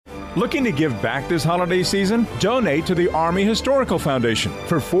Looking to give back this holiday season? Donate to the Army Historical Foundation.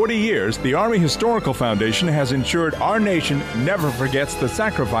 For 40 years, the Army Historical Foundation has ensured our nation never forgets the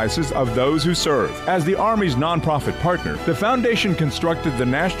sacrifices of those who serve. As the Army's nonprofit partner, the foundation constructed the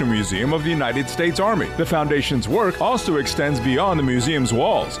National Museum of the United States Army. The foundation's work also extends beyond the museum's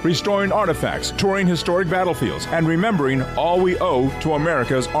walls, restoring artifacts, touring historic battlefields, and remembering all we owe to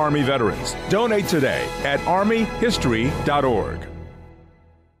America's Army veterans. Donate today at armyhistory.org.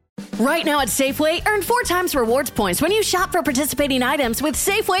 Right now at Safeway, earn 4 times rewards points when you shop for participating items with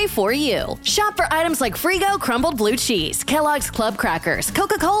Safeway for you. Shop for items like Frigo crumbled blue cheese, Kellogg's Club crackers,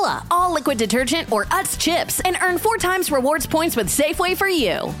 Coca-Cola, all liquid detergent, or Utz chips, and earn 4 times rewards points with Safeway for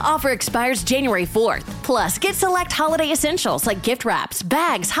you. Offer expires January 4th. Plus, get select holiday essentials like gift wraps,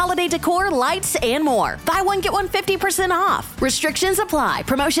 bags, holiday decor, lights, and more. Buy one, get one 50% off. Restrictions apply.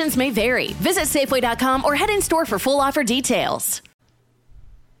 Promotions may vary. Visit Safeway.com or head in store for full offer details.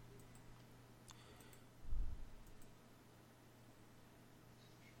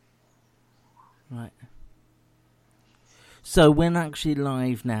 Right. So we're actually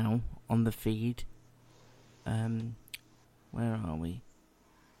live now on the feed. Where are we?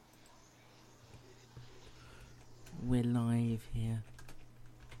 We're live here.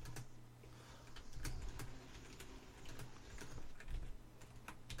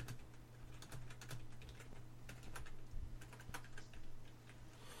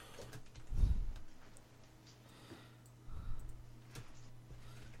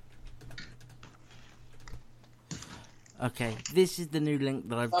 Okay, this is the new link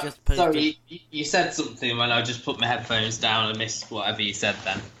that I've just posted. Sorry, you said something when I just put my headphones down and missed whatever you said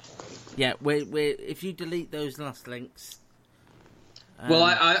then. Yeah, if you delete those last links... well,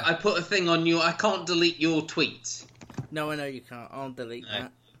 I put a thing on I can't delete your tweet. No, I know you can't. I'll delete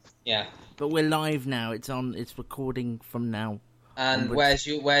that. Yeah. But we're live now. It's recording from now. And onwards.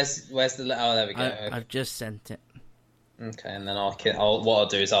 where's the... Oh, there we go. Okay. I've just sent it. Okay, and then what I'll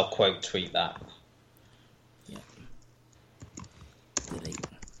do is I'll quote tweet that. Delete.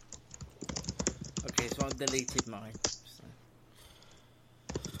 Okay, so I've deleted mine. So.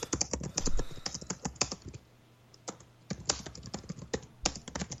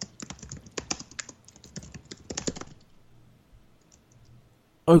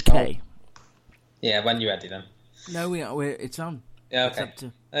 Okay. Yeah, when you're ready then. No, it's on. Yeah, okay.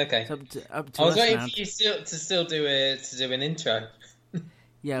 It's up to I was waiting now. for you to still do an intro.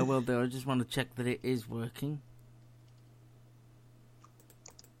 Yeah, well, I just want to check that it is working.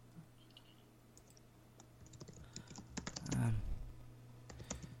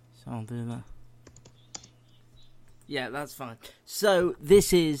 So I'll do that. Yeah, that's fine. So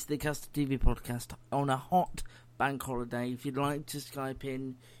this is the Custard TV podcast on a hot bank holiday. If you'd like to Skype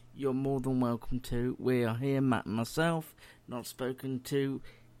in, you're more than welcome to. We are here, Matt and myself. Not spoken to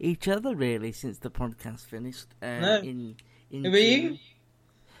each other really since the podcast finished. No. In Who are you?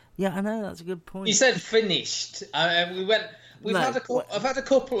 Yeah, I know, that's a good point. You said finished. I've had a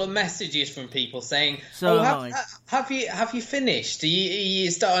couple of messages from people saying, have you finished? Are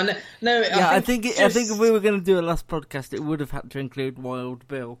you starting? No. Yeah, I think if we were going to do a last podcast, it would have had to include Wild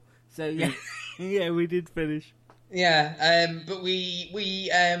Bill. So yeah, yeah, we did finish. Yeah, but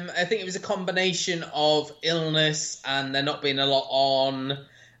we I think it was a combination of illness and there not being a lot on.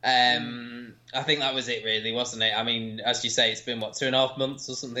 I think that was it, really, wasn't it? I mean, as you say, it's been 2.5 months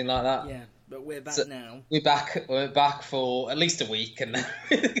or something like that. Yeah, but we're back now. We're back for at least a week, and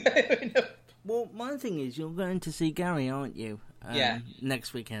Well, my thing is, you're going to see Gary, aren't you? Yeah.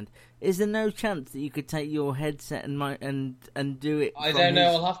 Next weekend. Is there no chance that you could take your headset and do it? I don't know.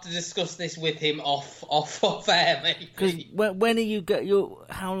 I'll have to discuss this with him off air, maybe. Because when are you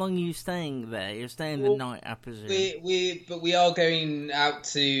how long are you staying there? You're staying the night, I presume. We are going out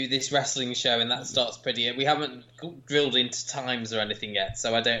to this wrestling show, and that starts pretty. We haven't drilled into times or anything yet,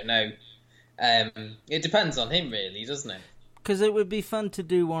 so I don't know. It depends on him, really, doesn't it? Because it would be fun to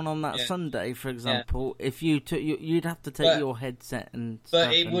do one on that Sunday, for example. Yeah. If you took, you'd have to take your headset and.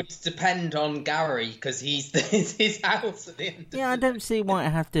 But it would depend on Gary because he's his house at the end. Yeah, I don't see why I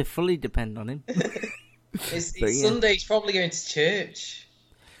have to fully depend on him. Sunday's probably going to church.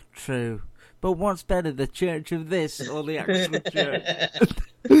 True, but what's better, the church of this or the actual church?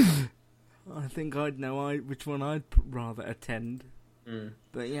 I think I'd know which one I'd rather attend. Mm.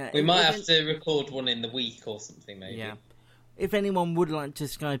 But yeah, we might have to record one in the week or something, maybe. Yeah. If anyone would like to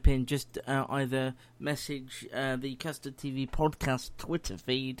Skype in, just either message the Custard TV podcast Twitter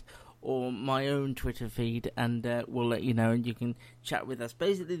feed or my own Twitter feed, and we'll let you know, and you can chat with us.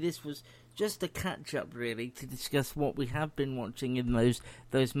 Basically, this was just a catch-up, really, to discuss what we have been watching in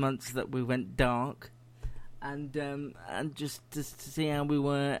those months that we went dark. and just to see how we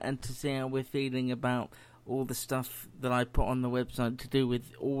were and to see how we're feeling about all the stuff that I put on the website to do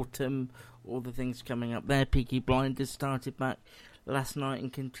with autumn, all the things coming up there. Peaky Blinders started back last night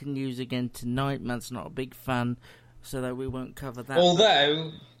and continues again tonight. Matt's not a big fan, so that we won't cover that.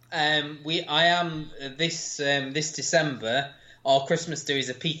 Although this December, our Christmas do is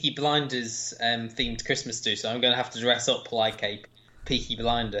a Peaky Blinders themed Christmas do, so I'm going to have to dress up like a Peaky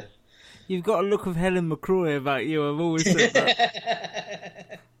Blinder. You've got a look of Helen McCroy about you. I've always said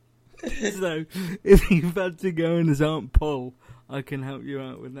that. So, if you've had to go in as Aunt Poll, I can help you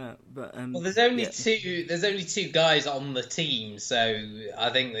out with that. But well, there's only two. There's only two guys on the team, so I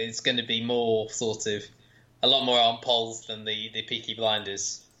think it's going to be more sort of a lot more Aunt Polls than the Peaky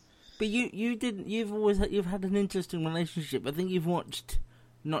Blinders. But you've had an interesting relationship. I think you've watched,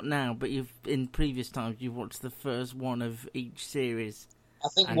 not now, but in previous times you've watched the first one of each series. I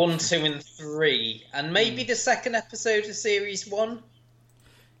think 1, 2, and 3, and maybe the second episode of series 1.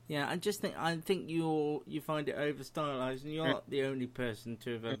 Yeah, I think you find it over stylized, and you're not the only person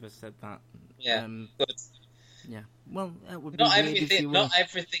to have ever said that. Yeah, good. Yeah. Well, that would not be everything. Not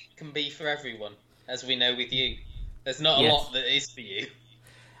everything can be for everyone, as we know with you. There's not a lot that is for you.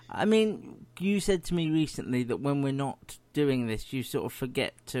 I mean, you said to me recently that when we're not doing this, you sort of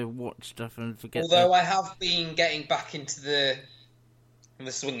forget to watch stuff and forget. Although I have been getting back into the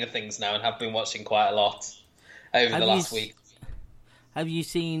swing of things now, and have been watching quite a lot over the last week. Have you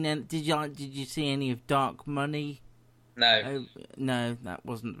seen? Did you see any of Dark Money? No. No, that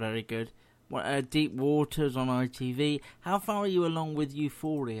wasn't very good. Deep Waters on ITV. How far are you along with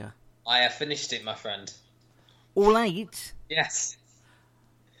Euphoria? I have finished it, my friend. All 8? Yes.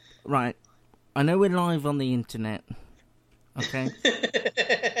 Right. I know we're live on the internet. Okay.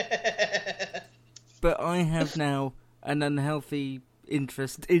 But I have now an unhealthy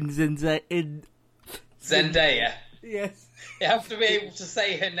interest in Zendaya. Yes. You have to be able to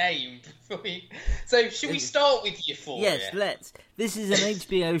say her name before we... So, should we start with Euphoria? Yes, let's. This is an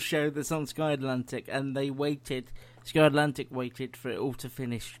HBO show that's on Sky Atlantic, and Sky Atlantic waited for it all to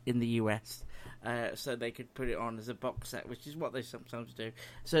finish in the US, so they could put it on as a box set, which is what they sometimes do.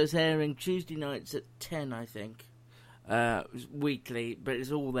 So it's airing Tuesday nights at 10, I think, weekly, but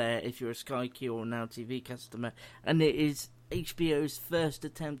it's all there if you're a Sky Q or Now TV customer, and it is HBO's first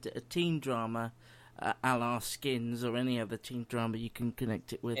attempt at a teen drama, a la Skins or any other teen drama you can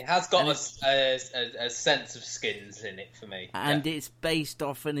connect it with. It has got a sense of Skins in it for me. And it's based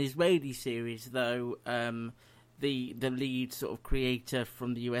off an Israeli series, though. The lead sort of creator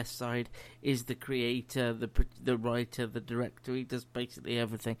from the US side is the creator, the writer, the director. He does basically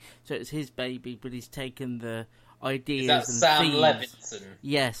everything. So it's his baby, but he's taken the ideas and Sam themes. Levinson?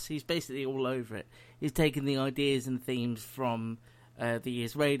 Yes, he's basically all over it. He's taken the ideas and themes from the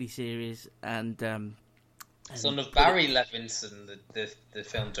Israeli series and son of Barry Levinson, the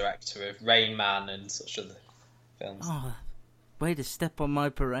film director of Rain Man and such other films. Oh, way to step on my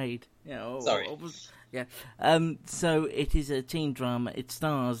parade! Yeah, sorry. Yeah. So it is a teen drama. It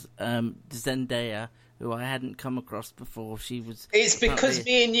stars Zendaya, who I hadn't come across before. It's because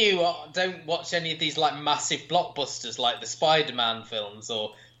me and you don't watch any of these like massive blockbusters like the Spider-Man films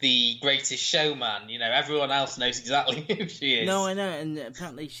or The Greatest Showman. You know, everyone else knows exactly who she is. No, I know, and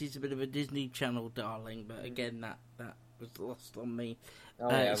apparently she's a bit of a Disney Channel darling, but again, that was lost on me.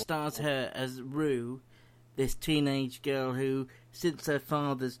 It stars her as Rue, this teenage girl who, since her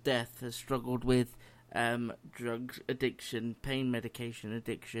father's death, has struggled with drug addiction, pain medication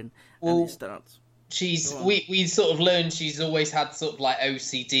addiction, and it starts... We sort of learned she's always had sort of like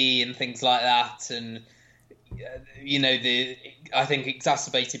OCD and things like that, and you know, I think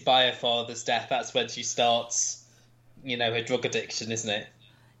exacerbated by her father's death. That's when she starts, you know, her drug addiction, isn't it?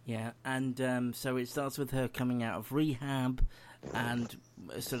 Yeah, and so it starts with her coming out of rehab, and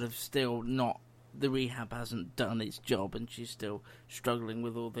sort of still not. The rehab hasn't done its job, and she's still struggling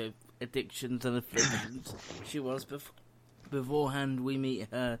with all the addictions and afflictions she was before. Beforehand, we meet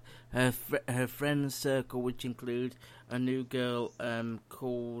her friends circle, which include a new girl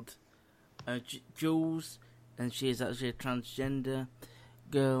called Jules, and she is actually a transgender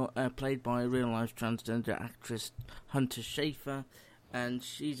girl, played by a real-life transgender actress, Hunter Schafer, and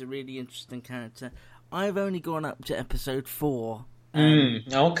she's a really interesting character. I've only gone up to episode 4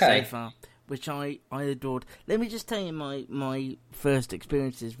 so far, which I adored. Let me just tell you my first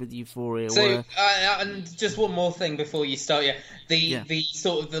experiences with Euphoria. So, and just one more thing before you start. The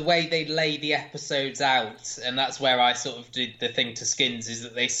sort of the way they lay the episodes out, and that's where I sort of did the thing to Skins, is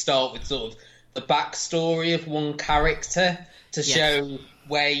that they start with sort of the backstory of one character to show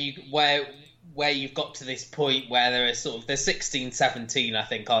where where you've got to this point where there are they're 16, 17, I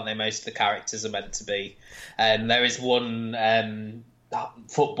think, aren't they? Most of the characters are meant to be. There is one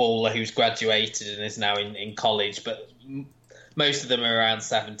footballer who's graduated and is now in college, but most of them are around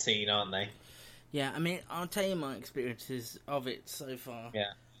 17, aren't they? Yeah, I mean, I'll tell you my experiences of it so far.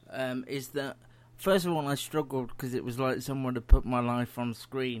 Yeah. Is that, first of all, I struggled because it was like someone had put my life on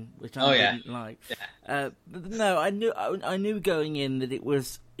screen, which I didn't like. Yeah. But no, I knew going in that it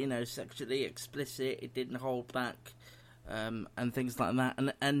was, sexually explicit. It didn't hold back, and things like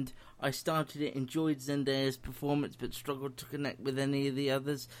that. And I started it, enjoyed Zendaya's performance, but struggled to connect with any of the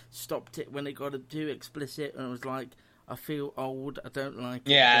others. Stopped it when it got too explicit, and it was like, I feel old. I don't like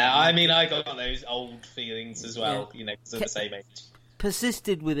it. Yeah, I mean, I got those old feelings as well, because of the same age.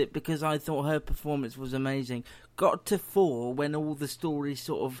 Persisted with it because I thought her performance was amazing. Got to 4 when all the stories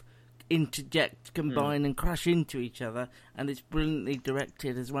sort of interject, combine and crash into each other, and it's brilliantly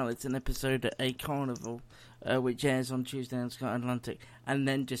directed as well. It's an episode at a carnival, which airs on Tuesday on Sky Atlantic, and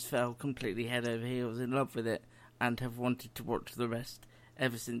then just fell completely head over heels in love with it and have wanted to watch the rest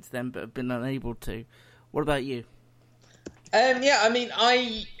ever since then, but have been unable to. What about you? Yeah, I mean,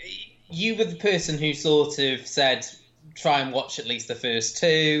 you were the person who sort of said, try and watch at least the first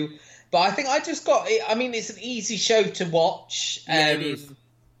 2. But I think I just got it. I mean, it's an easy show to watch. Yeah, it is.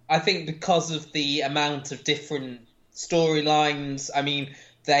 I think because of the amount of different storylines. I mean,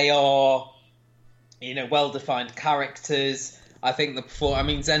 they are, well-defined characters. I think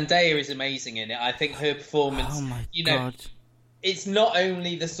Zendaya is amazing in it. I think her performance, oh my God. It's not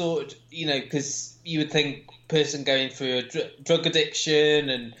only the sort of, because you would think person going through a drug addiction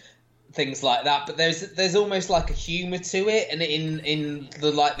and things like that, but there's almost like a humour to it, and in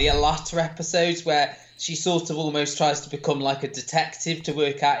the latter episodes where she sort of almost tries to become like a detective to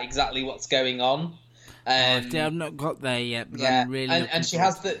work out exactly what's going on. I've not got there yet, but yeah, I'm really and she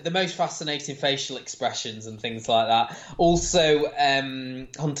has the most fascinating facial expressions and things like that. Also,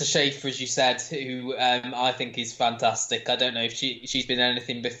 Hunter Schafer, as you said, who I think is fantastic. I don't know if she's been in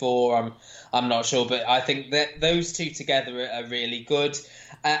anything before. I'm not sure, but I think that those two together are really good.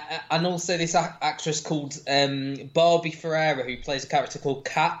 And also this actress called Barbie Ferreira, who plays a character called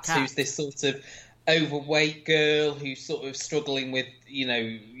Kat, who's this sort of overweight girl who's sort of struggling with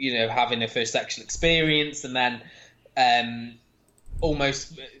having her first sexual experience, and then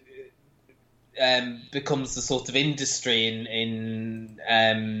almost becomes the sort of industry in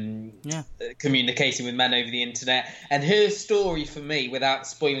communicating with men over the internet. And her story, for me, without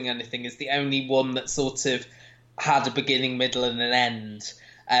spoiling anything, is the only one that sort of had a beginning, middle, and an end.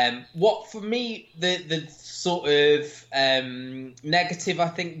 What for me the sort of negative, I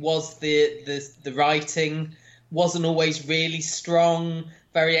think, was the writing wasn't always really strong,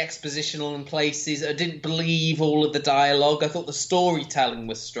 very expositional in places. I didn't believe all of the dialogue. I thought the storytelling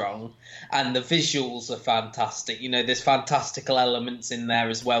was strong, and the visuals are fantastic. There's fantastical elements in there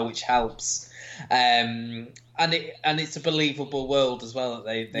as well, which helps. And it's a believable world as well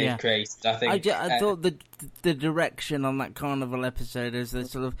that they've created. I think. I thought the direction on that carnival episode is they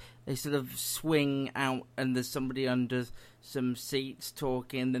sort of swing out and there's somebody under some seats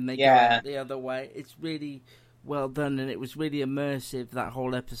talking, then they go out the other way. It's really well done, and it was really immersive, that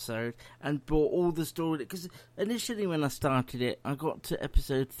whole episode, and brought all the story. Because initially when I started it, I got to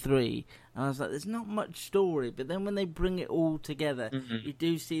episode 3 and I was like, there's not much story, but then when they bring it all together, you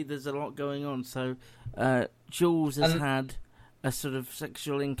do see there's a lot going on. So Jules has had a sort of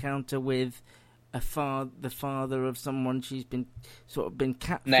sexual encounter with the father of someone she's been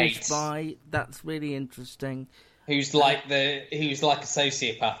catfished by. That's really interesting. Who's like a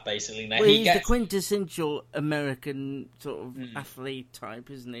sociopath, basically. Now, well, he's the quintessential American sort of athlete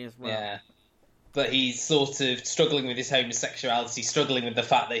type, isn't he, as well? Yeah. But he's sort of struggling with his homosexuality, struggling with the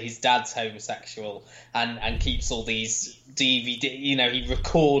fact that his dad's homosexual, and keeps all these DVD. He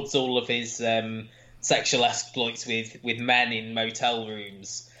records all of his sexual exploits with men in motel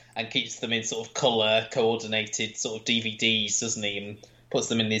rooms, and keeps them in sort of colour coordinated sort of DVDs, doesn't he? And puts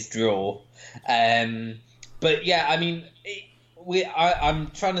them in his drawer. But yeah, I mean, I'm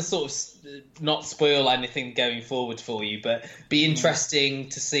trying to sort of not spoil anything going forward for you, but be interesting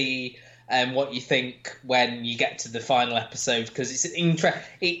to see what you think when you get to the final episode, because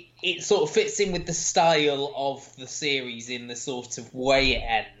it sort of fits in with the style of the series in the sort of way it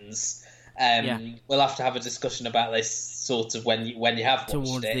ends. We'll have to have a discussion about this sort of when you have watched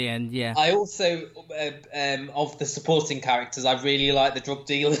towards it. The end. Yeah. I also of the supporting characters, I really like the drug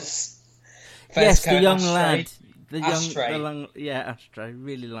dealers. Yes, the young lad. Ashtray. Ashtray.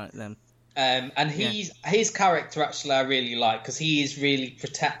 Really like them. And his character, actually, I really like, because he is really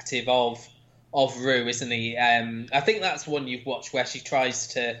protective of Rue, isn't he? I think that's one you've watched where she tries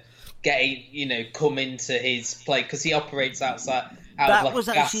to come into his play, because he operates out that of was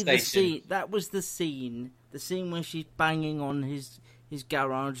like a gas actually the station. scene. That was the scene where she's banging on his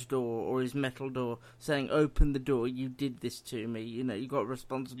garage door or his metal door, saying, "Open the door! You did this to me. You got a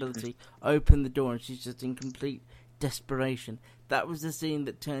responsibility. Open the door!" And she's just in complete desperation. That was the scene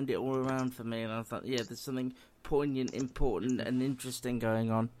that turned it all around for me, and I thought, yeah, there's something poignant, important, and interesting going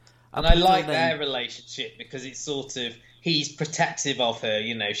on. And I like their relationship because it's sort of, he's protective of her.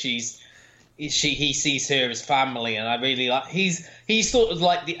 He sees her as family, and I really like. He's sort of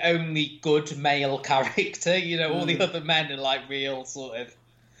like the only good male character. All the other men are like real sort of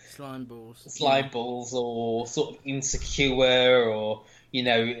slime balls, or sort of insecure, or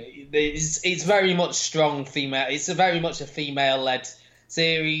it's very much strong female. It's very much a female-led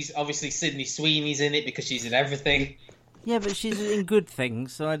series. Obviously, Sydney Sweeney's in it because she's in everything. Yeah, but she's in good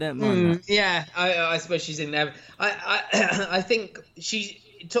things, so I don't mind that. Yeah, I suppose she's in there. I think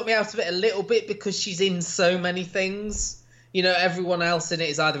it took me out of it a little bit because she's in so many things. Everyone else in it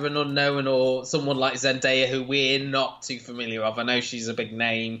is either an unknown or someone like Zendaya, who we're not too familiar of. I know she's a big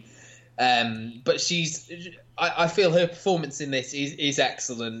name, but I feel her performance in this is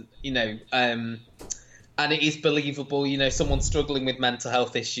excellent. And it is believable. Someone struggling with mental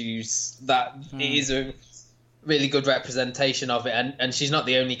health issues. That it is a really good representation of it, and she's not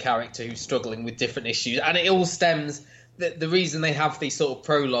the only character who's struggling with different issues, and it all stems. The reason they have these sort of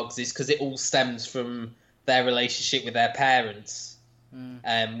prologues is because it all stems from their relationship with their parents,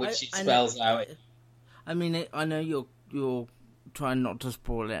 which it spells out. I mean, I know you're trying not to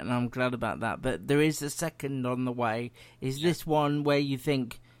spoil it, and I'm glad about that. But there is a second on the way. Is this one where you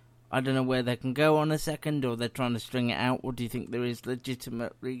think, I don't know where they can go on a second, or they're trying to string it out, or do you think there is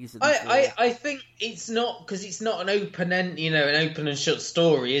legitimate reason? I think it's not, because it's not an open and shut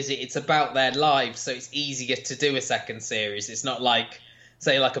story, is it? It's about their lives, so it's easier to do a second series. It's not like,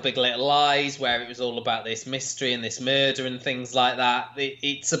 say, like a Big Little Lies, where it was all about this mystery and this murder and things like that.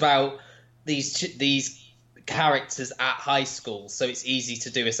 It's about these characters at high school, so it's easy to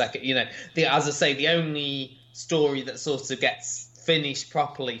do a second. As I say, the only story that sort of gets finished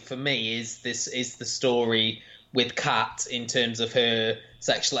properly for me is the story with Kat, in terms of her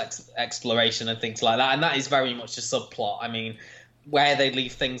sexual exploration and things like that, and that is very much a subplot. I mean, where they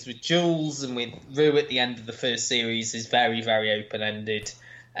leave things with Jules and with Rue at the end of the first series is very, very open-ended.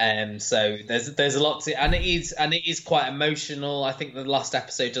 So there's a lot to, and it is quite emotional. I think the last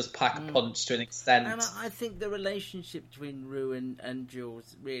episode does pack a punch to an extent. And I think the relationship between Rue and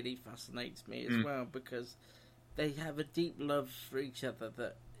Jules really fascinates me as well, because they have a deep love for each other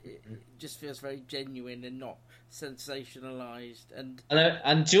that it just feels very genuine and not sensationalized.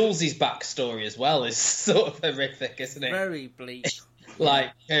 And Jules' backstory as well is sort of horrific, isn't it? Very bleak.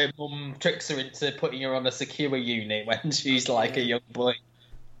 Like, her mum tricks her into putting her on a secure unit when she's like a young boy.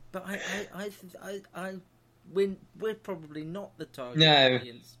 But we're probably not the target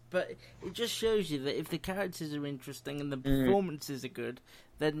audience. But it just shows you that if the characters are interesting and the performances are good,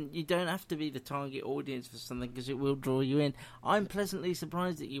 then you don't have to be the target audience for something, because it will draw you in. I'm pleasantly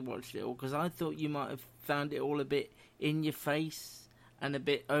surprised that you watched it all, because I thought you might have found it all a bit in your face and a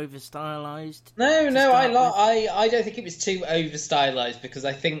bit over stylized. No, I don't think it was too over stylized, because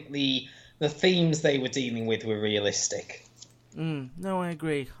I think the themes they were dealing with were realistic. No, I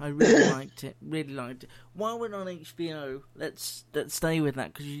agree. I really liked it. Really liked it. While we're on HBO, let's stay with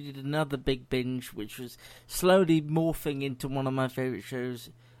that, because you did another big binge, which was slowly morphing into one of my favourite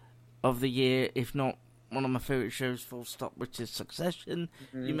shows of the year, if not one of my favourite shows, full stop, which is Succession.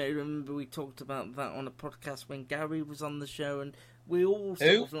 You may remember we talked about that on a podcast when Gary was on the show, and we all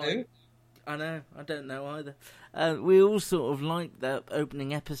sort of like... I know, I don't know either. We all sort of liked that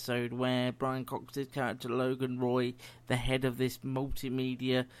opening episode where Brian Cox's character Logan Roy, the head of this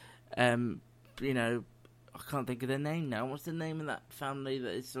multimedia, I can't think of their name now. What's the name of that family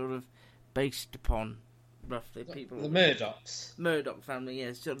that is sort of based upon, roughly? The Murdochs. Murdoch family,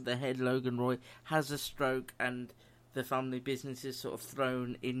 yeah. Sort of the head, Logan Roy, has a stroke, and the family business is sort of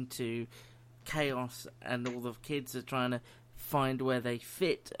thrown into chaos, and all the kids are trying to find where they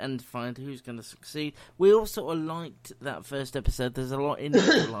fit and find who's going to succeed. We all sort of liked that first episode. There's a lot in it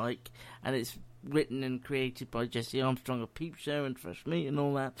to like, and it's written and created by Jesse Armstrong of Peep Show and Fresh Meat and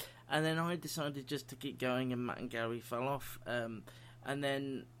all that. And then I decided just to keep going, and Matt and Gary fell off. And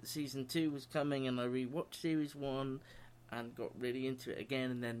then season 2 was coming, and I rewatched series 1 and got really into it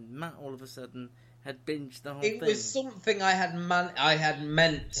again. And then Matt all of a sudden had binged the whole thing. It was something I had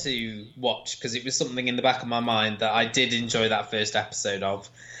meant to watch, because it was something in the back of my mind that I did enjoy that first episode of.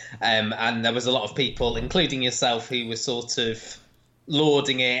 And there was a lot of people, including yourself, who were sort of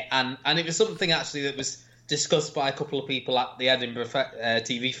lauding it. And it was something actually that was discussed by a couple of people at the Edinburgh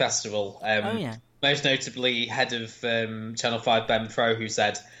TV Festival. Most notably, head of Channel 5, Ben Fro, who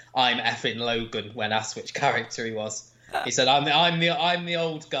said, "I'm effing Logan," when asked which character he was. He said, I'm the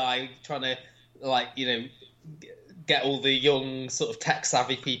old guy trying to, like, you know, get all the young sort of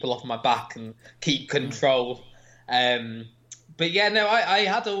tech-savvy people off my back and keep control." But yeah, no, I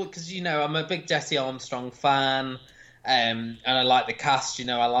had all, because, you know, I'm a big Jesse Armstrong fan. And I like the cast, you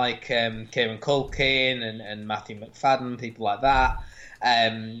know, I like Kieran Culkin and Matthew McFadden, people like that.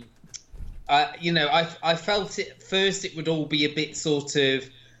 I felt at first it would all be a bit sort of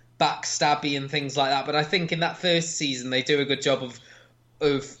backstabby and things like that, but I think in that first season they do a good job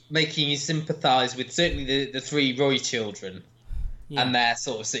of making you sympathise with certainly the three Roy children and their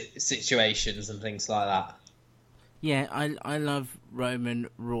sort of situations and things like that. Yeah, I love Roman,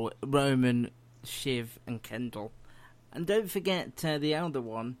 Shiv and Kendall. And don't forget the elder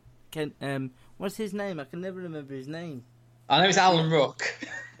one. What's his name? I can never remember his name. I know it's Alan Rook.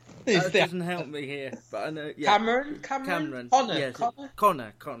 That doesn't help me here, but I know. Yeah. Cameron. Connor. Yes.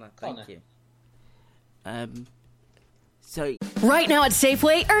 Connor. Thank you. So right now at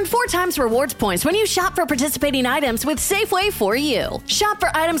Safeway, earn 4 times rewards points when you shop for participating items with Safeway for you. Shop for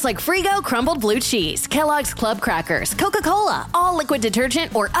items like Frigo crumbled blue cheese, Kellogg's Club crackers, Coca-Cola, all liquid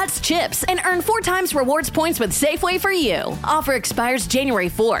detergent, or Utz chips, and earn 4 times rewards points with Safeway for you. Offer expires January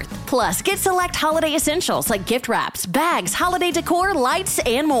 4th. Plus, get select holiday essentials like gift wraps, bags, holiday decor, lights,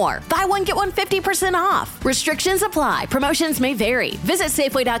 and more. Buy one, get one 50% off. Restrictions apply. Promotions may vary. Visit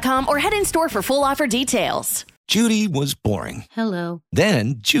Safeway.com or head in store for full offer details. Judy was boring. Hello.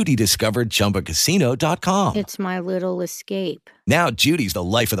 Then Judy discovered ChumbaCasino.com. It's my little escape. Now Judy's the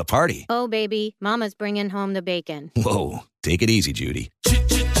life of the party. Oh, baby, mama's bringing home the bacon. Whoa, take it easy, Judy.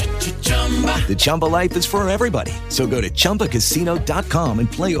 The Chumba life is for everybody. So go to ChumbaCasino.com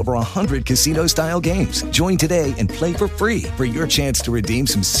and play over 100 casino-style games. Join today and play for free for your chance to redeem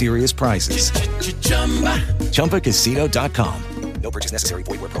some serious prizes. ChumbaCasino.com. No purchase necessary.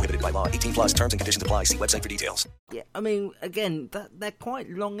 Void where prohibited by law. 18 plus terms and conditions apply. See website for details. Yeah, I mean, again, they're quite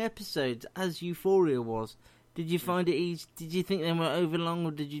long episodes, as Euphoria was. Did you find it easy? Did you think they were overlong,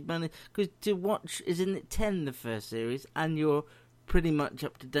 or did you manage? Because to watch, isn't it 10, the first series, and you're pretty much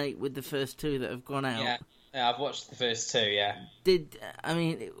up to date with the first 2 that have gone out? Yeah, I've watched the first 2, yeah.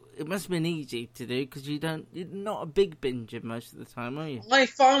 It must have been easy to do, because you're not a big binger most of the time, are you? I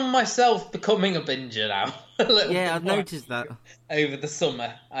found myself becoming a binger now. I've noticed that. Over the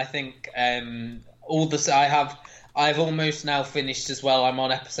summer. I think I've almost now finished as well. I'm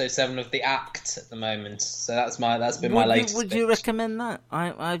on episode 7 of The Act at the moment. So that's been my latest. Would you recommend that?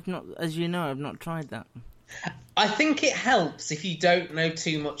 I've not, as you know, I've not tried that. I think it helps if you don't know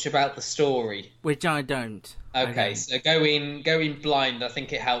too much about the story. Which I don't. Okay, so go in blind. I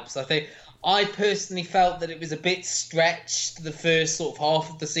think it helps. I personally felt that it was a bit stretched the first sort of half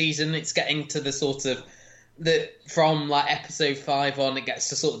of the season. It's getting to the sort of from like episode 5 on, it gets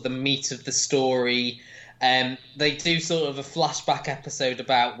to sort of the meat of the story. They do sort of a flashback episode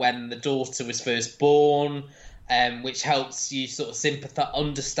about when the daughter was first born. Which helps you sort of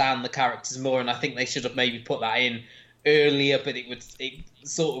understand the characters more, and I think they should have maybe put that in earlier, but it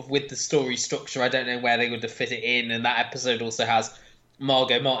sort of with the story structure, I don't know where they would have fit it in, and that episode also has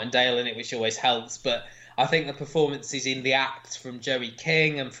Margot Martindale in it, which always helps, but I think the performances in The Act from Joey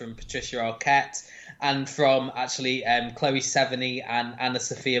King and from Patricia Arquette and from actually Chloe Sevigny and Anna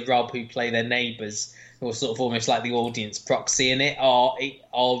Sophia Robb, who play their neighbours, who are sort of almost like the audience proxy in it, are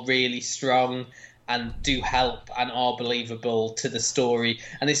really strong and do help and are believable to the story.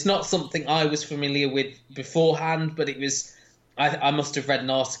 And it's not something I was familiar with beforehand, but it was... I must have read an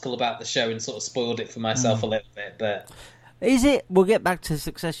article about the show and sort of spoiled it for myself a little bit, but... Is it... We'll get back to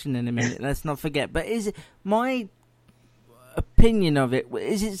Succession in a minute, let's not forget, but is it... My opinion of it,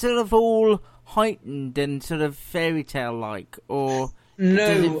 is it sort of all heightened and sort of fairy tale-like, or...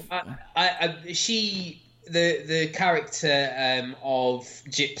 No, The character of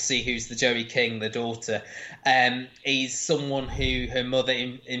Gypsy, who's the Joey King, the daughter, is someone who her mother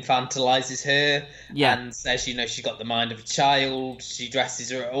infantilizes her and says, she's got the mind of a child. She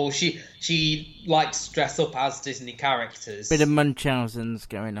dresses her, or she likes to dress up as Disney characters. Bit of Munchausen's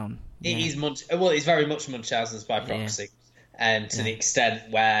going on. It's very much Munchausen's by proxy. To the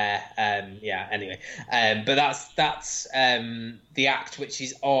extent where, anyway. But that's The Act, which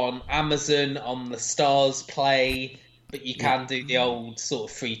is on Amazon, on the Stars Play, but you can do the old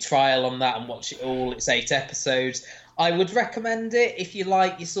sort of free trial on that and watch it all. It's 8 episodes. I would recommend it if you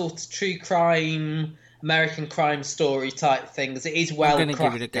like your sort of true crime, American Crime Story type things. It is well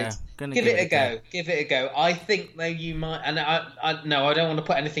crafted. Give it a go. I think though you might, and I don't want to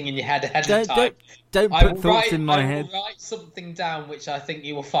put anything in your head ahead of time. Don't put thoughts in my head. I will write something down which I think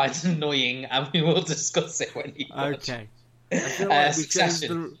you will find annoying, and we will discuss it when you watch. Okay.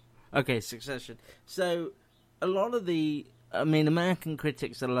 Succession. Succession. So, a lot of American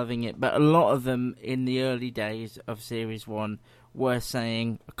critics are loving it, but a lot of them in the early days of Series 1 were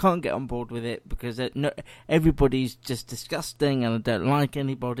saying, I can't get on board with it because everybody's just disgusting and I don't like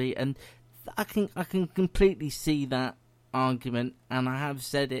anybody. And I can completely see that argument, and I have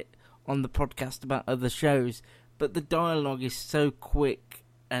said it on the podcast about other shows, but the dialogue is so quick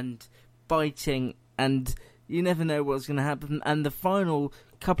and biting, and you never know what's going to happen. And the final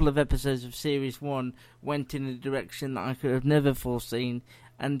couple of episodes of Series 1 went in a direction that I could have never foreseen.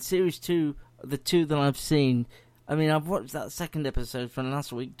 And Series 2, the two that I've seen, I mean, I've watched that second episode from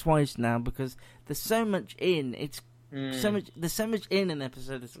last week twice now because there's so much in. There's so much in an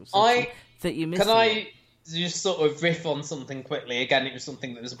episode of Succession that you miss. Can I just sort of riff on something quickly? Again, it was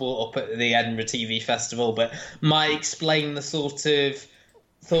something that was brought up at the Edinburgh TV Festival, but might explain the sort of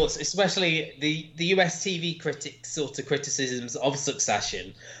thoughts, especially the US TV critics' sort of criticisms of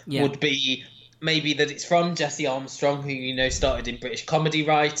Succession would be maybe that it's from Jesse Armstrong, who started in British comedy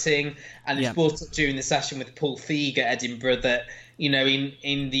writing, and it's brought up during the session with Paul Feig at Edinburgh that in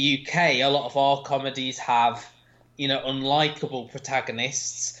the UK a lot of our comedies have unlikable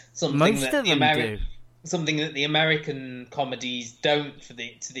protagonists, something that the American comedies don't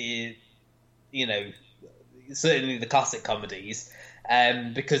certainly the classic comedies.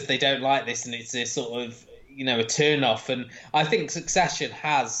 Because they don't like this, and it's a sort of a turn off. And I think Succession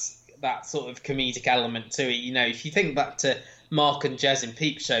has that sort of comedic element to it. If you think back to Mark and Jez in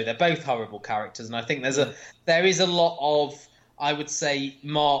Peep Show, they're both horrible characters, and I think there is a lot of, I would say,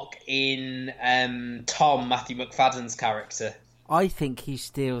 Mark in Tom, Matthew McFadden's character. I think he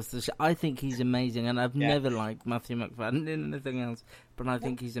steals the show. I think he's amazing, and I've never liked Matthew McFadden in anything else, but I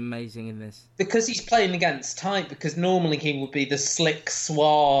think he's amazing in this. Because he's playing against type, because normally he would be the slick,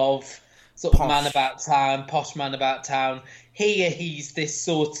 suave, sort of man about town, posh man about town. Here he's this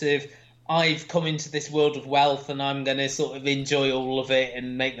sort of, I've come into this world of wealth and I'm going to sort of enjoy all of it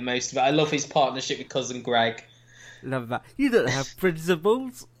and make the most of it. I love his partnership with Cousin Greg. Love that. You don't have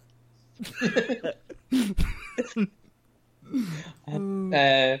principles. But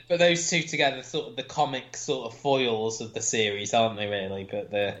those two together, sort of the comic sort of foils of the series, aren't they? Really,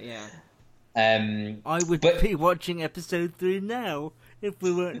 but I would be watching episode 3 now if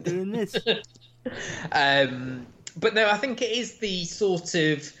we weren't doing this. But no, I think it is the sort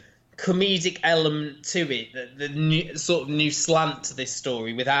of comedic element to it, the new slant to this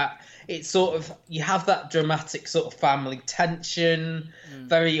story. Without it's sort of, you have that dramatic sort of family tension,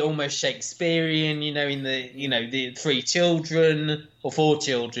 very almost Shakespearean, in the 3 children, or 4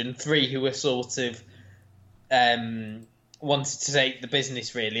 children, 3 who are sort of wanted to take the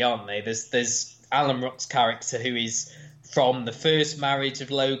business, really, aren't they? There's Alan Ruck's character, who is from the first marriage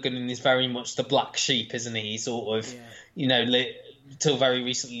of Logan and is very much the black sheep, isn't he? He sort of, till very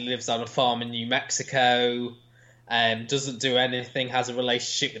recently lives on a farm in New Mexico. Doesn't do anything, has a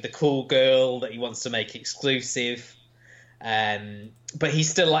relationship with the cool girl that he wants to make exclusive. But he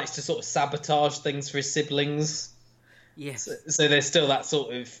still likes to sort of sabotage things for his siblings. Yes. So there's still that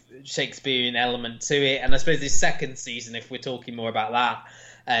sort of Shakespearean element to it. And I suppose this second season, if we're talking more about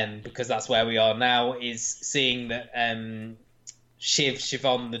that, because that's where we are now, is seeing that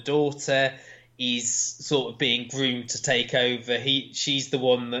Siobhan, the daughter, is sort of being groomed to take over. She's the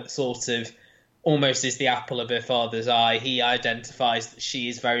one that sort of almost is the apple of her father's eye. He identifies that she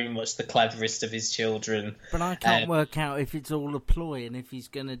is very much the cleverest of his children. But I can't work out if it's all a ploy and if he's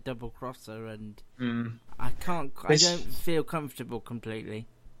going to double cross her, and I don't feel comfortable completely.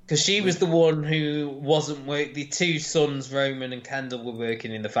 Because she was the one who wasn't the 2 sons, Roman and Kendall, were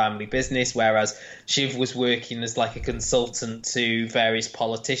working in the family business, whereas Shiv was working as like a consultant to various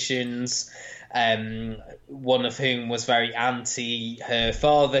politicians. One of whom was very anti her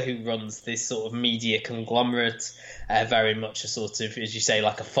father, who runs this sort of media conglomerate, very much a sort of, as you say,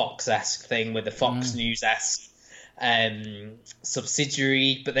 like a Fox-esque thing with a Fox News-esque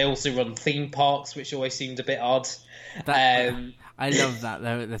subsidiary. But they also run theme parks, which always seemed a bit odd. I love that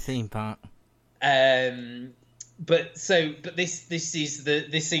though at the theme park. But this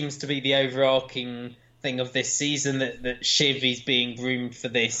seems to be the overarching thing of this season, that Shiv is being groomed for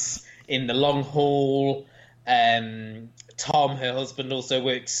this in the long haul. Tom, her husband, also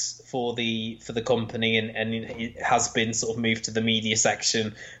works for the company and he has been sort of moved to the media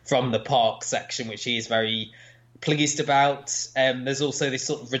section from the park section, which he is very pleased about. There's also this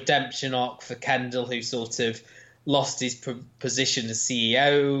sort of redemption arc for Kendall, who sort of lost his position as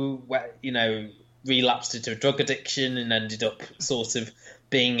CEO, relapsed into a drug addiction and ended up sort of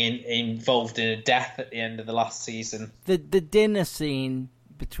being involved in a death at the end of the last season. The dinner scene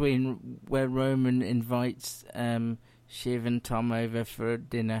between where Roman invites Shiv and Tom over for a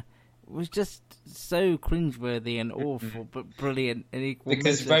dinner was just so cringeworthy and awful, but brilliant and equal.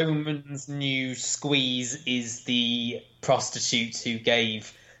 Because Roman's new squeeze is the prostitute who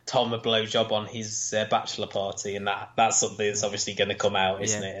gave Tom a blowjob on his bachelor party, and that's something that's obviously going to come out,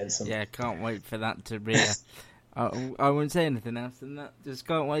 isn't it? Yeah, can't wait for that to rear. I won't say anything else than that. Just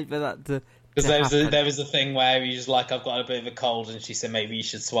can't wait for that to. Because there was a thing where he was like, "I've got a bit of a cold," and she said, "Maybe you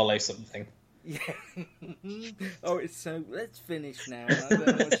should swallow something." Yeah. Oh, it's so. Let's finish now. I don't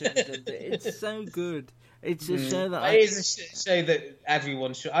know what it's so good. It's a show that it is a show that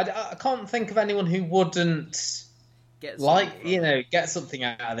everyone should. I can't think of anyone who wouldn't get something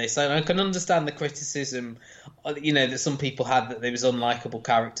out of this. And I can understand the criticism, that some people had that there was unlikable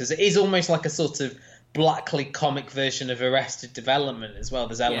characters. It is almost like a sort of blackly comic version of Arrested Development as well.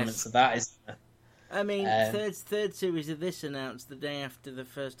 There's elements of that, isn't there? I mean, third series of this announced the day after the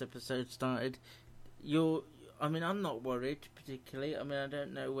first episode started. I'm not worried particularly. I mean, I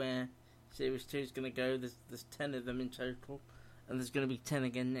don't know where series 2 is going to go. There's 10 of them in total, and there's going to be 10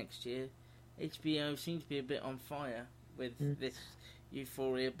 again next year. HBO seems to be a bit on fire with this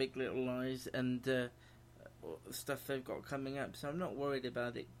Euphoria, Big Little Lies, and stuff they've got coming up. So I'm not worried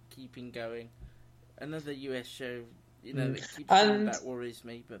about it keeping going. Another US show, that keeps going back worries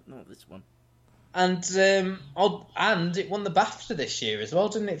me, but not this one. And it won the BAFTA this year as well,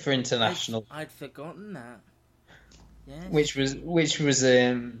 didn't it, for international? I'd forgotten that. Yes. Which was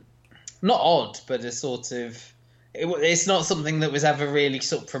not odd, but a sort of. It's not something that was ever really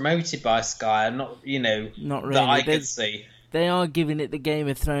sort of promoted by Sky. Not really, that I could see. They are giving it the Game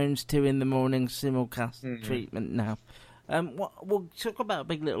of Thrones 2 in the morning simulcast treatment now. We'll talk about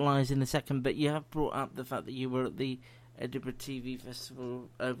Big Little Lies in a second, but you have brought up the fact that you were at the Edinburgh TV Festival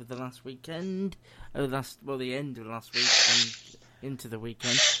over the last weekend, the end of last week and into the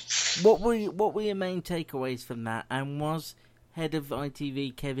weekend. What were your main takeaways from that? And was head of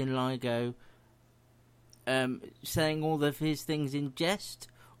ITV Kevin Lygo saying all of his things in jest,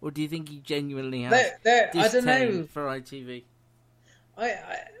 or do you think he genuinely has I don't know for ITV?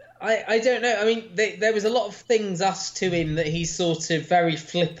 I don't know. I mean, there was a lot of things asked to him that he's sort of very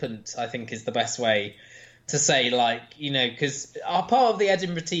flippant, I think is the best way to say, because our part of the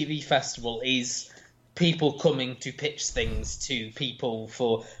Edinburgh TV Festival is people coming to pitch things to people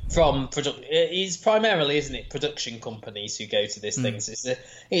from production. It's primarily, isn't it, production companies who go to these things.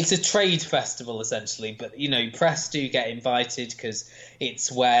 It's a trade festival essentially, but press do get invited because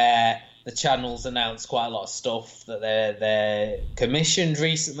it's where the channels announce quite a lot of stuff that they're commissioned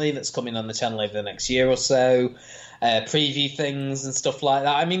recently that's coming on the channel over the next year or so, preview things and stuff like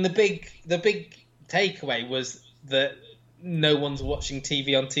that. I mean, the big takeaway was that no one's watching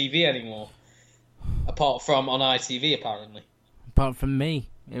TV on TV anymore, apart from on ITV apparently. Apart from me,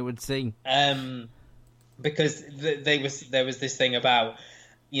 it would seem. Because there was this thing about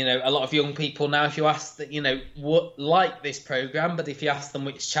a lot of young people now. If you ask that what like this program, but if you ask them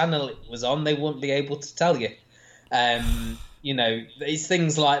which channel it was on, they wouldn't be able to tell you. It's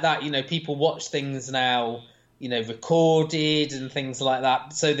things like that. People watch things now, recorded and things like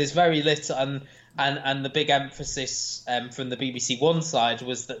that. So there's very little. And the big emphasis from the BBC One side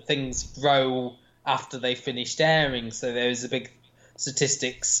was that things grow after they finished airing. So there was a big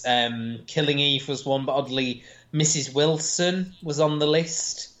statistics. Killing Eve was one, but oddly, Mrs. Wilson was on the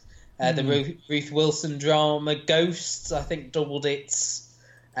list. The Ruth Wilson drama Ghosts, I think, doubled its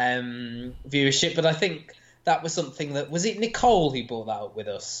viewership. But I think that was something that... Was it Nicole who brought that up with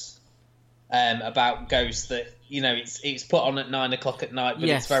us? About Ghosts, that it's put on at 9 o'clock at night, but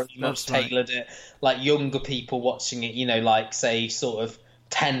it's very much tailored at younger people watching it. Say sort of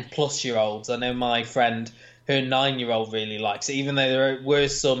 10+-year-olds. I know my friend, her 9-year-old really likes it, even though there were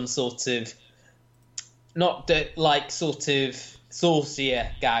some sort of sort of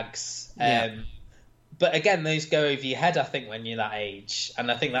saucier gags. But again, those go over your head, I think, when you're that age, and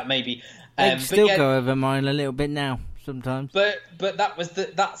I think that maybe they still go over mine a little bit now. Sometimes, but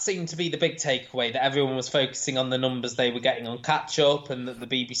that seemed to be the big takeaway, that everyone was focusing on the numbers they were getting on catch up, and that the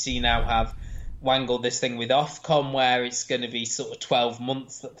BBC now have wangled this thing with Ofcom where it's going to be sort of 12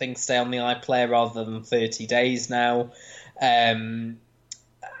 months that things stay on the iPlayer rather than 30 days now. I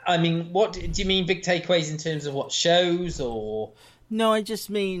mean, what do you mean big takeaways in terms of what shows, or? No, I just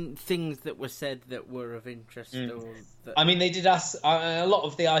mean things that were said that were of interest. Or I mean, they did ask. A lot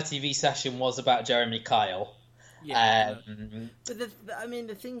of the ITV session was about Jeremy Kyle. Yeah. But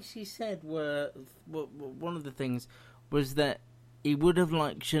the things he said were one of the things was that he would have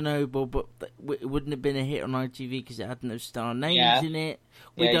liked Chernobyl, but it wouldn't have been a hit on ITV because it had no star names in it.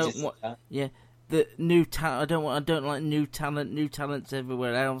 We don't want. Yeah. The new talent. I don't like new talent. New talent's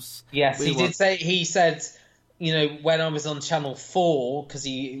everywhere else. Yes, he said, you know, when I was on Channel 4, because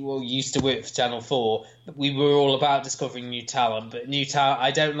he used to work for Channel 4, we were all about discovering new talent. But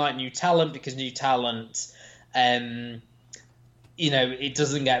I don't like new talent because new talent, you know, it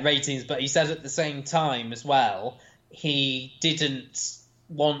doesn't get ratings. But he said at the same time as well, he didn't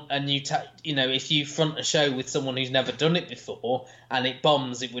want a new you know, if you front a show with someone who's never done it before and it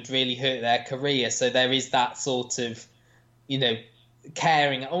bombs, it would really hurt their career. So there is that sort of, you know,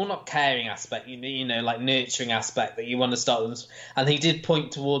 caring, or not caring aspect, you know, like nurturing aspect that you want to start them. And he did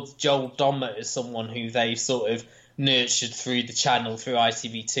point towards Joel Dommett as someone who they've sort of nurtured through the channel, through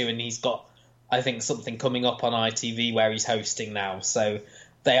ITV2, and he's got, I think, something coming up on ITV where he's hosting now. So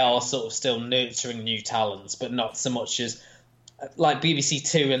they are sort of still nurturing new talents, but not so much as like BBC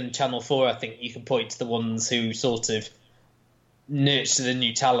Two and Channel 4. I think you can point to the ones who sort of nurture the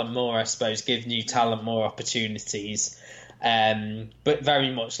new talent more, I suppose, give new talent more opportunities. But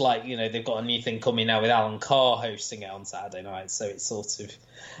very much like, you know, they've got a new thing coming now with Alan Carr hosting it on Saturday night, so it's sort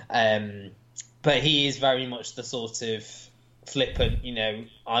of but he is very much the sort of flippant, you know,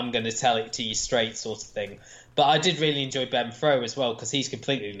 I'm going to tell it to you straight sort of thing. But I did really enjoy Ben Froh as well, because he's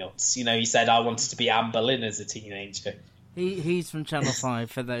completely nuts. You know, he said, I wanted to be Anne Boleyn as a teenager. He's from Channel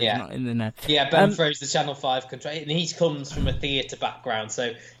 5, for those not in the know. Yeah, Ben Froh's the Channel 5 contract, and he comes from a theatre background,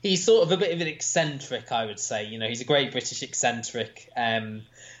 so he's sort of a bit of an eccentric, I would say. You know, he's a great British eccentric,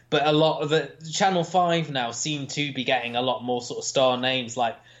 but a lot of the Channel 5 now seem to be getting a lot more sort of star names,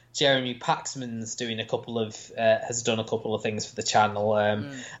 like Jeremy Paxman's has done a couple of things for the channel,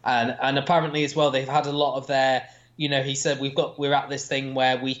 and apparently as well they've had a lot of their, you know, he said we're at this thing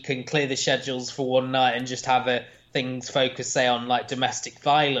where we can clear the schedules for one night and just have things focus, say, on like domestic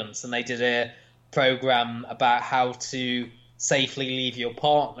violence, and they did a program about how to safely leave your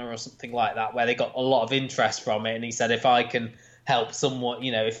partner or something like that, where they got a lot of interest from it. And he said, if I can help somewhat,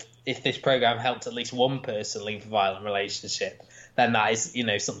 you know, if this program helped at least one person leave a violent relationship, then that is, you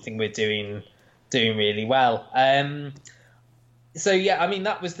know, something we're doing really well. So yeah, I mean,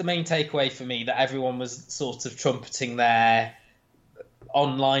 that was the main takeaway for me, that everyone was sort of trumpeting their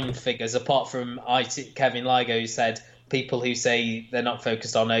online figures, apart from Kevin Ligo, who said people who say they're not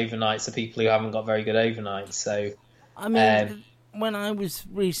focused on overnights are people who haven't got very good overnights. So I mean, when I was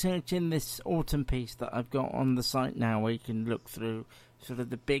researching this autumn piece that I've got on the site now, where you can look through sort of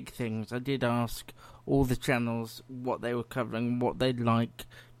the big things, I did ask all the channels what they were covering, what they'd like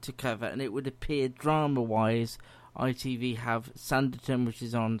to cover, and it would appear drama-wise ITV have Sanditon, which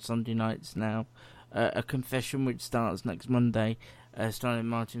is on Sunday nights now, A Confession, which starts next Monday, starring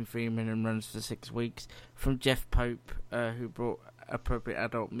Martin Freeman and runs for 6 weeks, from Jeff Pope, who brought Appropriate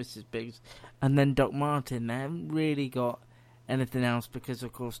Adult Mrs. Biggs, and then Doc Martin. They haven't really got anything else because,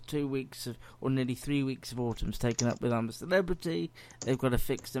 of course, 2 weeks or nearly 3 weeks of autumn's taken up with I'm a Celebrity. They've got to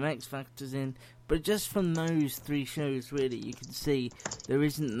fix some X Factors in, but just from those 3 shows, really, you can see there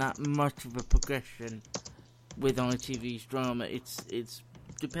isn't that much of a progression with ITV's drama. It's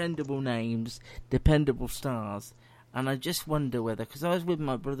dependable names, dependable stars. And I just wonder whether, because I was with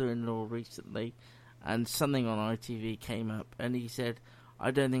my brother-in-law recently, and something on ITV came up, and he said,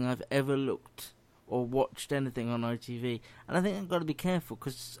 I don't think I've ever looked or watched anything on ITV. And I think I've got to be careful,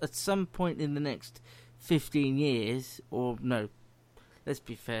 because at some point in the next 15 years, or no, let's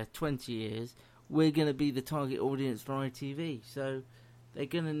be fair, 20 years, we're going to be the target audience for ITV. So they're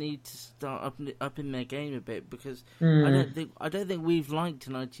going to need to start up in their game a bit, because I don't think we've liked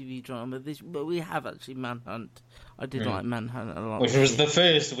an ITV drama but we have actually Manhunt. I did like Manhunt a lot, which was the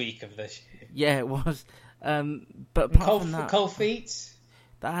first week of this year. Yeah, it was. But apart from that, Cold Feet.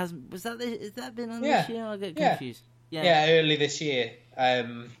 Has that been on this year? I get confused. Yeah, early this year.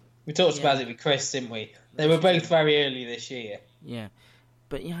 We talked about it with Chris, didn't we? They were both very early this year. Yeah,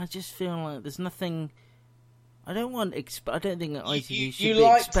 but I just feel like there's nothing. I don't think that ITV should be experimenting. You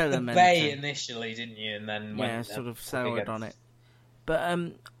liked The Bay initially, didn't you? And then sort of soured on it. But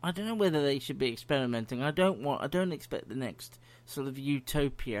I don't know whether they should be experimenting. I don't expect the next sort of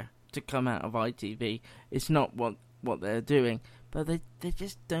utopia to come out of ITV. It's not what they're doing, but they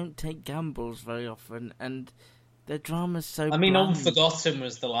just don't take gambles very often, and their drama's so. I mean, bland. Unforgotten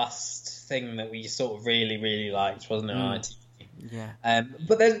was the last thing that we sort of really, really liked, wasn't it? ITV. Yeah.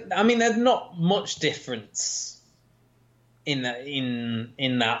 But there's not much difference in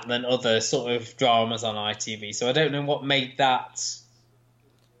that than other sort of dramas on ITV. So I don't know what made that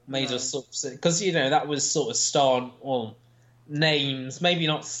made us sort of, because that was sort of star names, maybe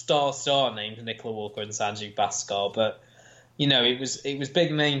not star names, Nicola Walker and Sanjeev Bhaskar, but it was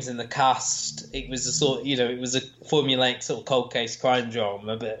big names in the cast. It was a sort, it was a formulaic sort of cold case crime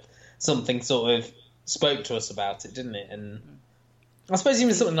drama, but something sort of spoke to us about it, didn't it? And I suppose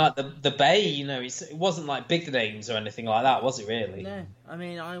even something like the Bay, it wasn't like big names or anything like that, was it really? No, I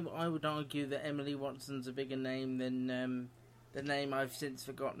mean, I would argue that Emily Watson's a bigger name than the name I've since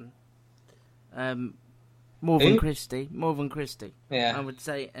forgotten. Morven Christie. Yeah, I would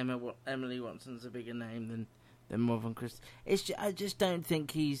say Emily Watson's a bigger name than Morven Christie. I just don't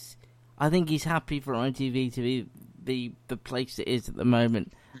think I think he's happy for ITV to be the place it is at the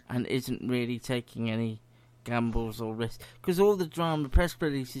moment, and isn't really taking any gambles or risks, because all the drama press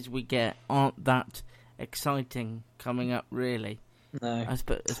releases we get aren't that exciting coming up, really. No, I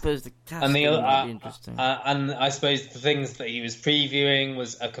suppose the casting would be interesting. And I suppose the things that he was previewing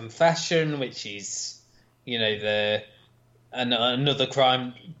was A Confession, which is another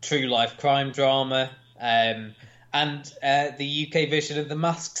true life crime drama, and the UK version of The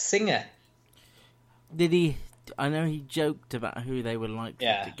Masked Singer. Did he? I know he joked about who they were likely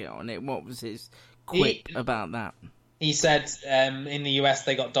to get on it. What was his quip about that? He said in the US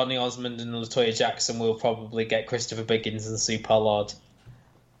they got Donny Osmond and LaToya Jackson. We'll probably get Christopher Biggins and Sue Pollard.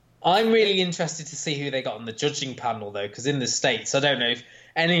 I'm really interested to see who they got on the judging panel, though, because in the States, I don't know if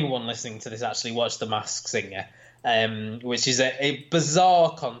anyone listening to this actually watched The Masked Singer, which is a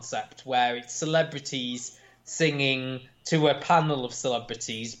bizarre concept where it's celebrities singing to a panel of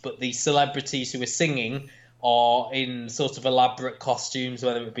celebrities, but the celebrities who are singing are in sort of elaborate costumes,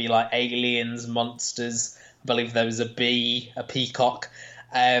 whether it be like aliens, monsters. I believe there was a bee, a peacock,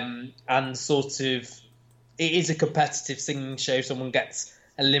 and sort of it is a competitive singing show. Someone gets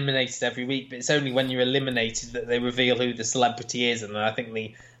eliminated every week, but it's only when you're eliminated that they reveal who the celebrity is. And I think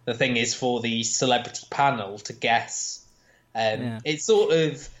the thing is for the celebrity panel to guess. It's sort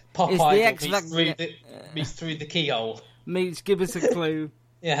of Popeye meets through the keyhole. Give us a clue.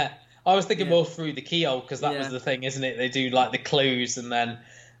 Yeah. I was thinking more through the keyhole, because that was the thing, isn't it? They do like the clues, and then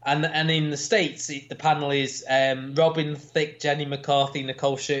and in the States the panel is Robin Thicke, Jenny McCarthy,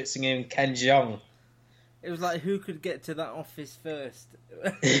 Nicole Scherzinger, and Ken Jeong. It was like, who could get to that office first?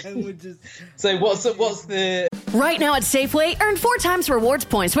 So what's the... Right now at Safeway, earn 4 times rewards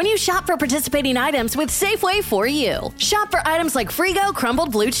points when you shop for participating items with Safeway for you. Shop for items like Frigo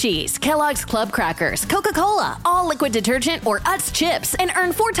crumbled blue cheese, Kellogg's Club crackers, Coca-Cola, all liquid detergent, or Utz chips, and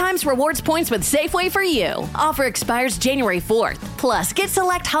earn 4 times rewards points with Safeway for you. Offer expires January 4th. Plus, get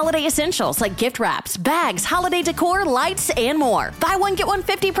select holiday essentials like gift wraps, bags, holiday decor, lights, and more. Buy one, get one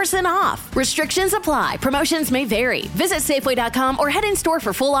 50% off. Restrictions apply. Promotions may vary. Visit Safeway.com or head in store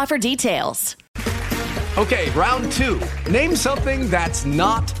for full offer details. Okay, round 2. Name something that's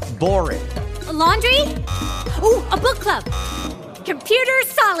not boring. A laundry? Ooh, a book club. Computer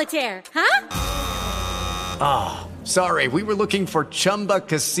solitaire, huh? Ah, sorry, we were looking for Chumba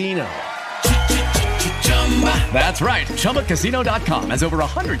Casino. That's right, ChumbaCasino.com has over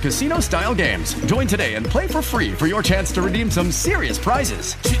 100 casino-style games. Join today and play for free for your chance to redeem some serious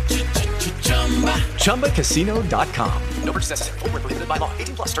prizes. ChumbaCasino.com. No purchase necessary. Void where prohibited by law.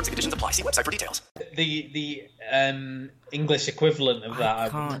 18+ terms and conditions apply. See website for details. The English equivalent of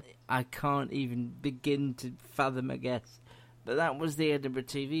that. I can't even begin to fathom a guess. But that was the Edinburgh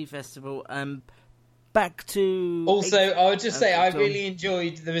TV Festival. Back to... Also, I would just say I really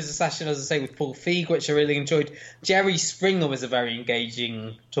enjoyed... There was a session, as I say, with Paul Feig, which I really enjoyed. Jerry Springer was a very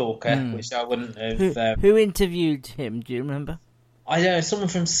engaging talker, which I wouldn't have... Who interviewed him? Do you remember? I don't know, someone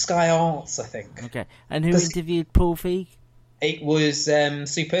from Sky Arts, I think. Okay, and who interviewed Paul Feig? It was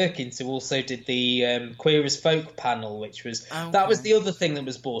Sue Perkins, who also did the Queer as Folk panel, which was... Okay. That was the other thing that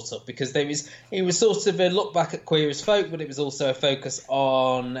was brought up, because it was sort of a look back at Queer as Folk, but it was also a focus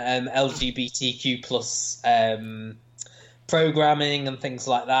on LGBTQ plus programming and things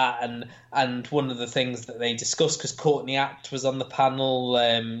like that. And one of the things that they discussed, because Courtney Act was on the panel,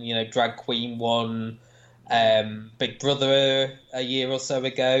 Drag Queen won Big Brother a year or so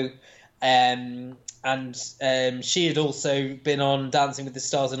ago. And she had also been on Dancing with the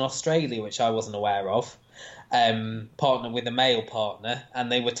Stars in Australia, which I wasn't aware of, partnered with a male partner.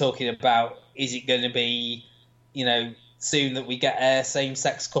 And they were talking about, is it going to be, soon that we get a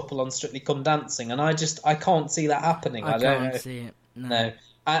same-sex couple on Strictly Come Dancing? And I can't see that happening. I don't know. See it. No.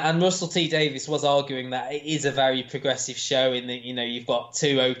 And Russell T Davies was arguing that it is a very progressive show in that, you've got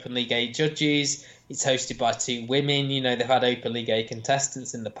 2 openly gay judges. It's hosted by 2 women. They've had openly gay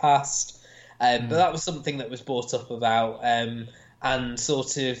contestants in the past. But that was something that was brought up about and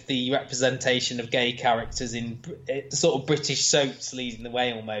sort of the representation of gay characters in sort of British soaps leading the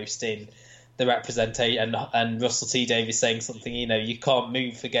way almost in the representation, and Russell T Davies saying something, you can't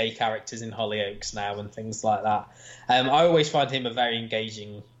move for gay characters in Hollyoaks now and things like that. I always find him a very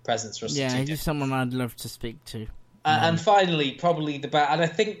engaging presence, Russell T Davies. Yeah, he's someone I'd love to speak to. And finally, probably and I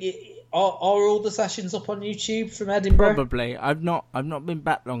think are all the sessions up on YouTube from Edinburgh? Probably. I've not been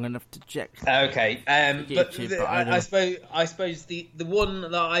back long enough to check. Okay, YouTube, but I suppose the one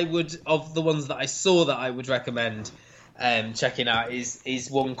that I would, of the ones that I saw that I would recommend checking out is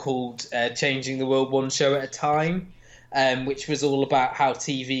one called Changing the World One Show at a Time, which was all about how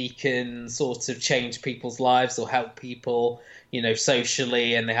TV can sort of change people's lives or help people,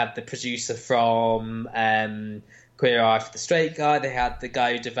 socially. And they had the producer from Queer Eye for the Straight Guy. They had the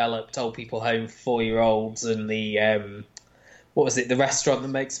guy who developed Old People Home for 4-year-olds and the the restaurant that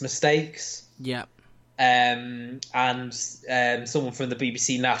makes mistakes. Yeah. And someone from the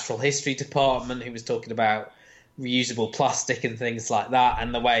BBC Natural History Department who was talking about reusable plastic and things like that,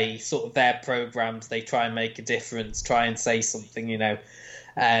 and the way sort of their programs, they try and make a difference, try and say something, and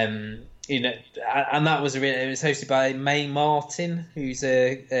that was it was hosted by Mae Martin, who's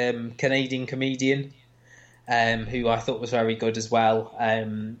a Canadian comedian, who I thought was very good as well.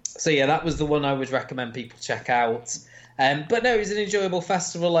 So yeah, that was the one I would recommend people check out. But no, it was an enjoyable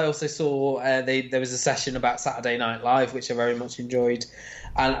festival. I also saw there was a session about Saturday Night Live, which I very much enjoyed.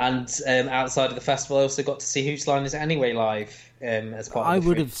 And outside of the festival, I also got to see Whose Line Is It Anyway live as part of I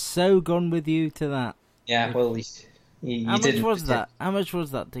would have so gone with you to that. Yeah, well, you How didn't. much was that? How much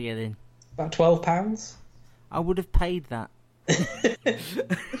was that to get in? About £12. I would have paid that. Would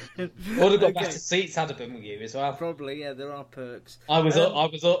have got better seats had I been with you as well. Probably, yeah. There are perks. I was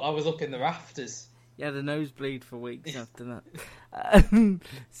up in the rafters. You had a nosebleed for weeks after that.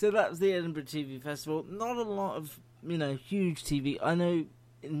 So that was the Edinburgh TV Festival. Not a lot of huge TV. I know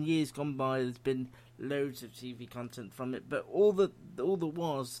in years gone by there's been loads of TV content from it, but all that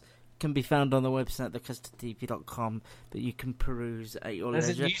was can be found on the website, thecustardtv.com, that you can peruse at your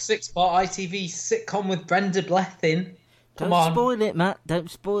leisure. There's a new 6-part ITV sitcom with Brenda Blethyn. Don't spoil it, Matt. Don't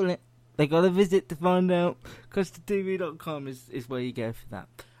spoil it. They got to visit to find out. Custardtv.com is where you go for that.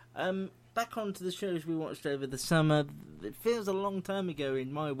 Back onto the shows we watched over the summer. It feels a long time ago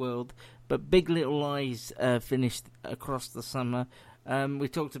in my world, but Big Little Lies finished across the summer. We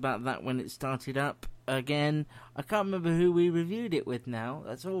talked about that when it started up again. I can't remember who we reviewed it with now.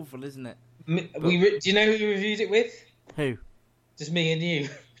 That's awful, isn't it? Do you know who you reviewed it with? Who? Just me and you.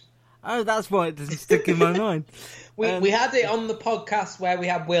 Oh, that's why it doesn't stick in my mind. We had it on the podcast where we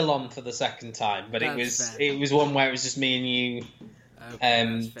had Will on for the second time, but it was one where it was just me and you.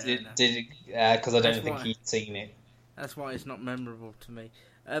 Because I don't think he'd seen it. That's why it's not memorable to me.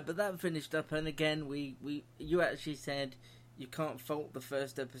 But that finished up, and again, you actually said you can't fault the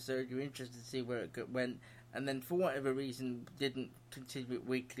first episode. You're interested to see where it went, and then for whatever reason didn't continue it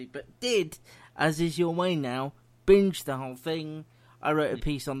weekly, but did, as is your way now, binge the whole thing. I wrote a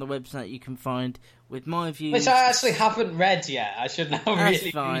piece on the website you can find with my views, which I actually haven't read yet. I should now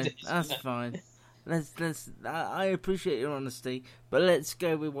really read it. That's fine. I appreciate your honesty, but let's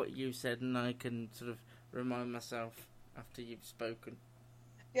go with what you said, and I can sort of remind myself after you've spoken.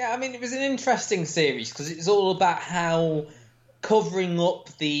 Yeah, I mean, it was an interesting series because it's all about how covering up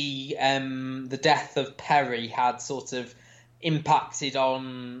the death of Perry had sort of impacted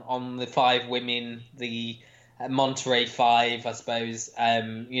on the 5 women, the Monterey 5, I suppose.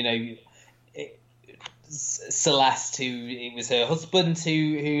 Celeste, who it was her husband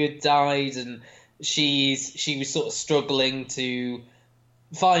who had died, and she was sort of struggling to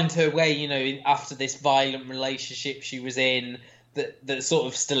find her way, after this violent relationship she was in that sort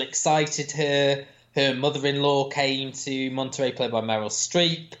of still excited her. Her mother-in-law came to Monterey, played by Meryl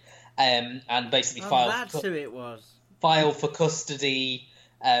Streep, and basically filed for custody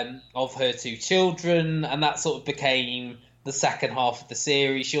of her 2 children, and that sort of became the second half of the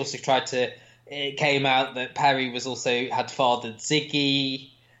series. She also it came out that Perry had fathered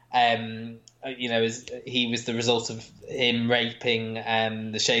Ziggy, as he was the result of him raping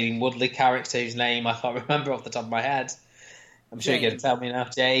the Shailene Woodley character, whose name I can't remember off the top of my head. I'm sure you're going to tell me now,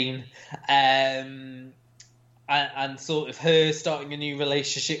 Jane. And sort of her starting a new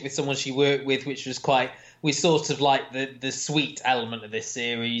relationship with someone she worked with, which was sort of like the sweet element of this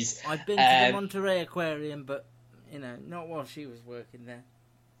series. I've been to the Monterey Aquarium, but, not while she was working there.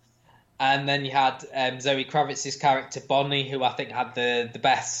 And then you had Zoe Kravitz's character, Bonnie, who I think had the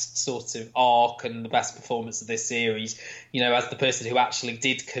best sort of arc and the best performance of this series. As the person who actually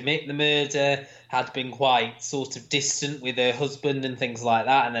did commit the murder, had been quite sort of distant with her husband and things like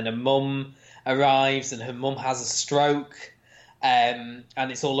that. And then her mum arrives, and her mum has a stroke. and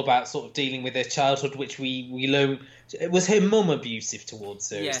it's all about sort of dealing with her childhood, which we learn. Was her mum abusive towards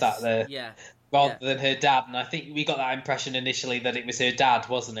her? Yes. Is that the Yeah. rather than her dad? And I think we got that impression initially that it was her dad,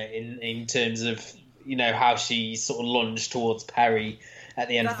 wasn't it? In terms of how she sort of lunged towards Perry at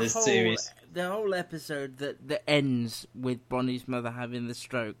the end of the series. The whole episode that ends with Bonnie's mother having the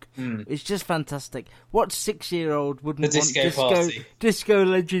stroke is just fantastic. What 6-year-old wouldn't want disco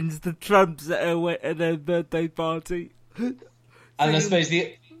legends, the Trumps at her birthday party? And I suppose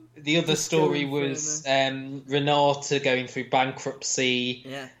the other story was Renata going through bankruptcy.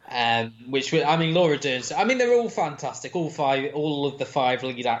 Yeah. Which Laura Dern. They're all fantastic. All of the 5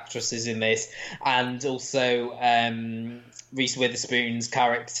 lead actresses in this, and also Reese Witherspoon's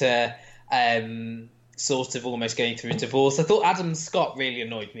character. Sort of almost going through a divorce. I thought Adam Scott really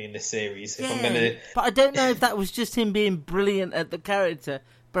annoyed me in this series. But I don't know if that was just him being brilliant at the character.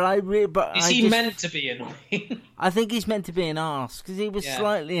 Is he meant to be annoying? I think he's meant to be an arse because he was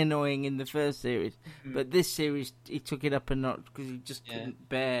slightly annoying in the first series, but this series he took it up a notch because he just couldn't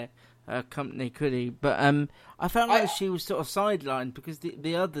bear her company, could he? But I felt like she was sort of sidelined because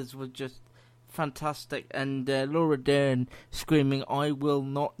the others were just fantastic, and Laura Dern screaming "I will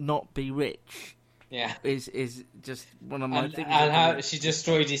not be rich." Yeah, is just one of my things. And how she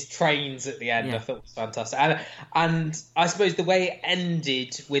destroyed his trains at the end, I thought was fantastic. And I suppose the way it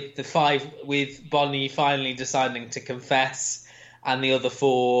ended with with Bonnie finally deciding to confess, and the other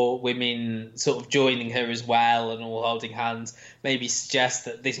 4 women sort of joining her as well, and all holding hands, maybe suggests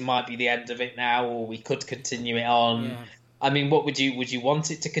that this might be the end of it now, or we could continue it on. Yeah. What would you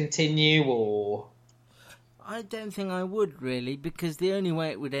want it to continue, or? I don't think I would really, because the only way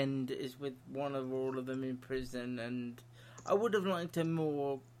it would end is with one or all of them in prison, and I would have liked a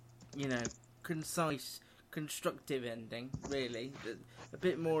more, concise, constructive ending. Really, a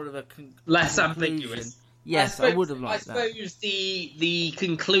bit more of a less conclusion. Ambiguous. Yes, I would have liked that. I suppose the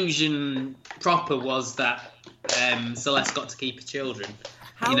conclusion proper was that Celeste got to keep her children.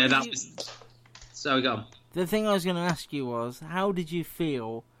 Sorry, go on. The thing I was going to ask you was, how did you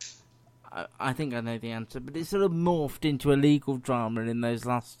feel? I think I know the answer, but it sort of morphed into a legal drama in those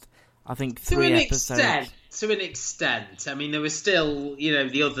last, I think, 3 episodes. To an extent. There was still,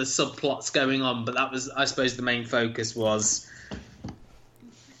 the other subplots going on, but that was, I suppose, the main focus was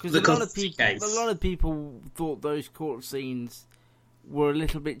because a lot of people thought those court scenes were a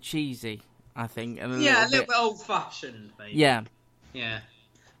little bit cheesy, I think. And a little bit old-fashioned, maybe. Yeah. Yeah.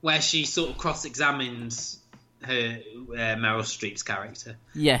 Where she sort of cross-examines her Meryl Streep's character.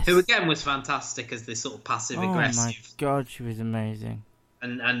 Yes. Who, again, was fantastic as this sort of passive-aggressive. Oh, my God, she was amazing.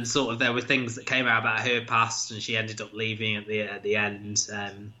 And sort of there were things that came out about her past, and she ended up leaving at the end.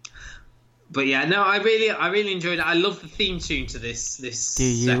 But yeah, no, I really enjoyed it. I love the theme tune to this. Do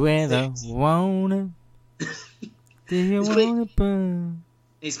you ever wanna? Do you wanna burn?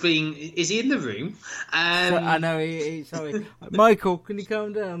 Is he in the room? I know. Sorry, Michael. Can you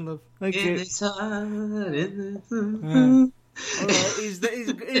calm down, love? Thank you. All right, he's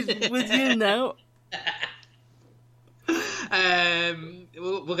with you now.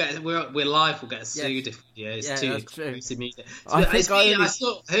 We're live. We'll get sued if it's too exclusive music. I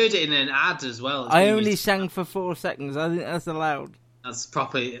heard it in an ad as well. I only sang for 4 seconds. I think that's allowed. That's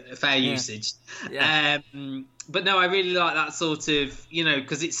proper fair usage. Yeah. But no, I really like that sort of,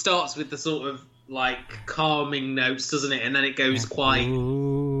 because it starts with the sort of like calming notes, doesn't it? And then it goes quite.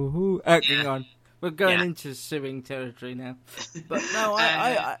 Hang on. We're going into suing territory now. But no,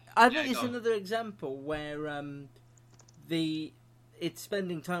 I think it's another example where it's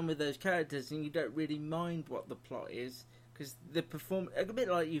spending time with those characters and you don't really mind what the plot is because a bit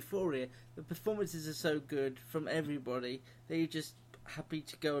like Euphoria, the performances are so good from everybody that you're just happy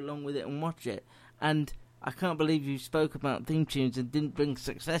to go along with it and watch it. And I can't believe you spoke about theme tunes and didn't bring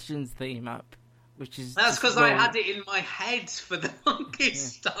Succession's theme up. That's because I had it in my head for the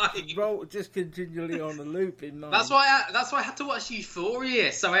longest time. Just continually on a loop in mind. That's why I had to watch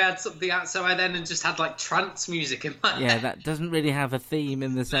Euphoria. So I had something out. So I then just had like trance music in my head. Yeah, that doesn't really have a theme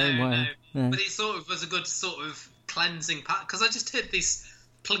in the same way. No. But it sort of was a good sort of cleansing part because I just heard this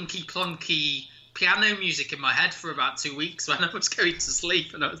plunky piano music in my head for about 2 weeks when I was going to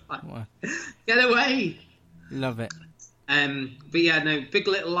sleep, and I was like, wow. Get away! Love it. But yeah, no, Big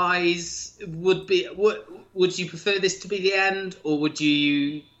Little Lies would you prefer this to be the end, or would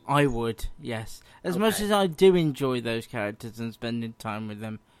you? I would, yes. As much as I do enjoy those characters and spending time with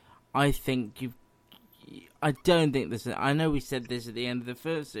them, I think I don't think this. I know we said this at the end of the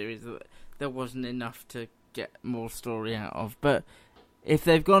first series that there wasn't enough to get more story out of, but if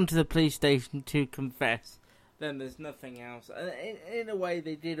they've gone to the police station to confess, then there's nothing else. In a way,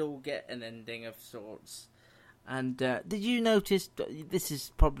 they did all get an ending of sorts. And did you notice, this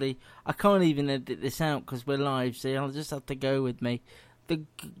is probably, I can't even edit this out because we're live, so you'll just have to go with me. The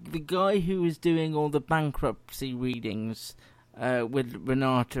guy who was doing all the bankruptcy readings with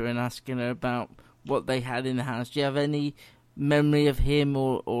Renata and asking her about what they had in the house, do you have any memory of him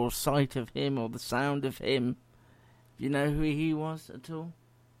or sight of him or the sound of him? Do you know who he was at all?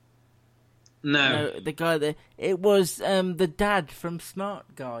 No. The guy that, it was the dad from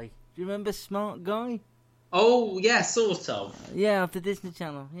Smart Guy. Do you remember Smart Guy? Oh, yeah, sort of. Yeah, off the Disney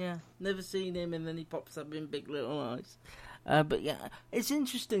Channel, yeah. Never seen him, and then he pops up in Big Little Lies. But yeah, it's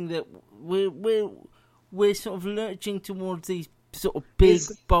interesting that we're sort of lurching towards these sort of big,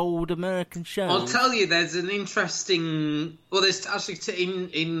 bold American shows. I'll tell you, there's an interesting... Well, there's actually,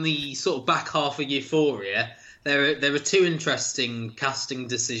 in the sort of back half of Euphoria, there are two interesting casting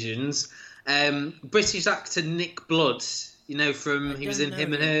decisions. British actor Nick Blood, you know, he was in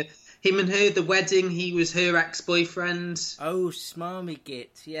Him and Her... Him and Her, The Wedding, he was her ex-boyfriend. Oh, Smarmy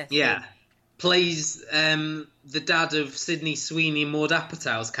Git, yes. Yeah. Plays the dad of Sydney Sweeney and Maud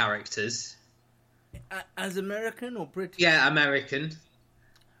Apatow's characters. As American or British? Yeah, American.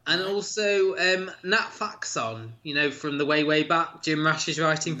 And also Nat Faxon, you know, from the way back, Jim Rash's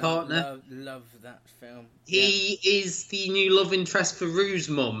writing partner. Love that film. He is the new love interest for Rue's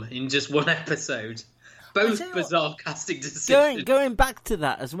mum in just one episode. Both bizarre casting decisions. Going back to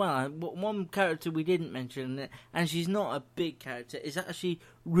that as well, one character we didn't mention, and she's not a big character, is actually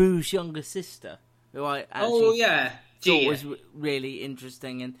Rue's younger sister, who I actually thought was really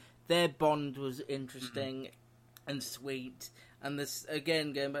interesting, and their bond was interesting and sweet. And this,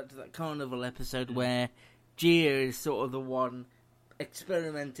 again, going back to that carnival episode where Gia is sort of the one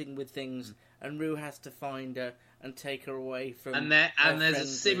experimenting with things, and Rue has to find her and take her away from. And there's a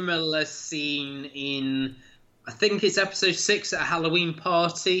similar scene in, I think it's episode 6 at a Halloween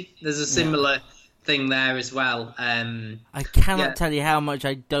party. There's a similar thing there as well. I cannot tell you how much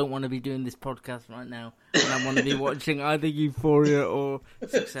I don't want to be doing this podcast right now, and I want to be watching either Euphoria or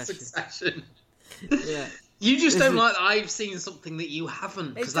Succession. Yeah. You just don't like that I've seen something that you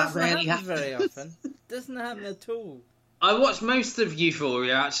haven't, because that rarely happens very often. It doesn't happen at all. I watched most of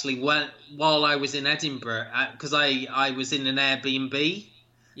Euphoria actually while I was in Edinburgh because I was in an Airbnb.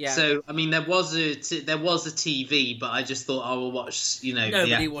 Yeah. So I mean there was a TV, but I just thought I will watch. You know,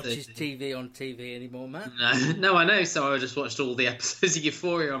 nobody watches TV on TV anymore, man. No, I know. So I just watched all the episodes of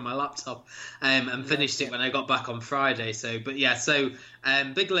Euphoria on my laptop and finished it when I got back on Friday. So, but yeah, so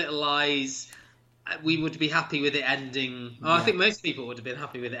Big Little Lies. We would be happy with it ending. I think most people would have been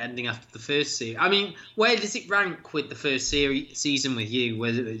happy with it ending after the first series. I mean, where does it rank with the first season with you?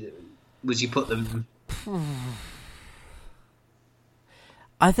 Where would you put them?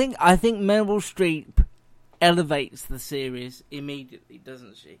 I think Meryl Streep elevates the series immediately,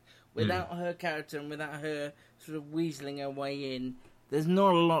 doesn't she? Without her character and without her sort of weaseling her way in, there's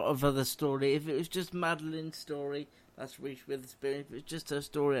not a lot of other story. If it was just Madeline's story, that's Reese Witherspoon. If it's just her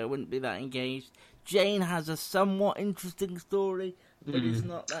story, I wouldn't be that engaged. Jane has a somewhat interesting story, but it's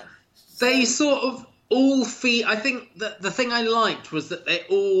not that. They sort of all feel. I think that the thing I liked was that they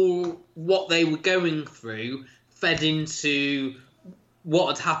all, what they were going through, fed into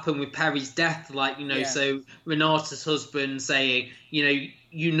what had happened with Perry's death. Like, you know, so Renata's husband saying,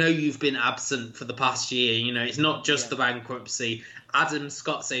 you've been absent for the past year. You know, it's not just the bankruptcy. Adam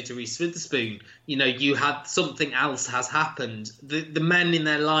Scott say to Reese Witherspoon, you had something else has happened. The men in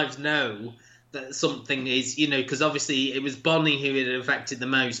their lives know that something is, because obviously it was Bonnie who it affected the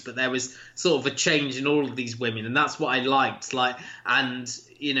most, but there was sort of a change in all of these women, and that's what I liked.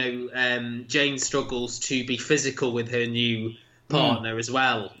 Jane struggles to be physical with her new partner as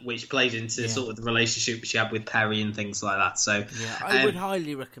well, which played into sort of the relationship she had with Perry and things like that. So I would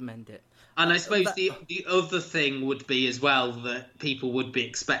highly recommend it. And I suppose the other thing would be as well that people would be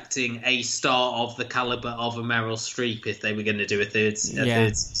expecting a star of the caliber of a Meryl Streep if they were going to do a third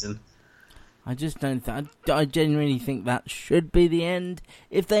season. I just don't I genuinely think that should be the end.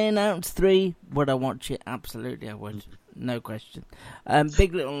 If they announce 3, would I watch it? Absolutely I would. No question.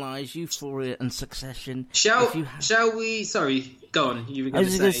 Big Little Lies, Euphoria and Succession. Shall we... Sorry, go on. You were I was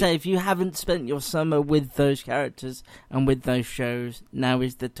just going to say, if you haven't spent your summer with those characters and with those shows, now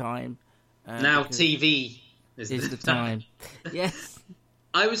is the time. Now TV is the time. Yes.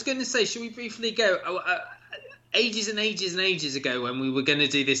 I was going to say, should we briefly go... ages and ages and ages ago, when we were going to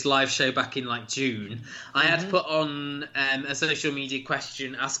do this live show back in June, I had put on a social media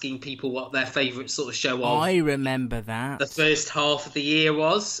question asking people what their favourite sort of show of... I remember that. The first half of the year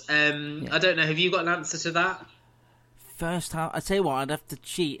was. I don't know, have you got an answer to that? First half? I tell you what, I'd have to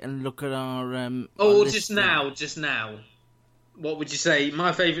cheat and look at our... our just now. What would you say?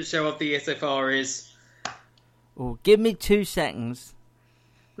 My favourite show of the year so far is... Oh, give me 2 seconds.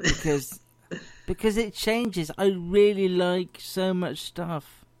 Because it changes. I really like so much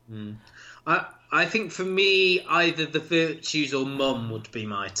stuff. I think for me, either The Virtues or Mum would be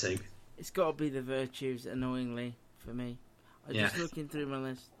my 2. It's got to be The Virtues, annoyingly, for me. I'm just looking through my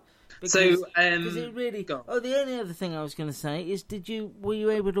list. Because it really... Oh, the only other thing I was going to say is, were you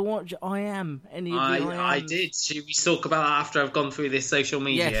able to watch I Am? Any of the I did. Should we talk about that after I've gone through this social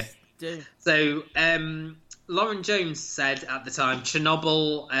media? Yes, do. So, Lauren Jones said at the time,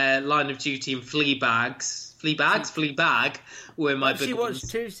 Chernobyl, Line of Duty and Fleabag were my big ones. She watched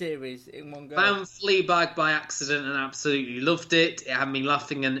 2 series in one go. Found Fleabag by accident and absolutely loved it. It had me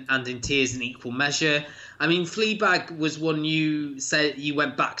laughing and in tears in equal measure. I mean, Fleabag was one you said you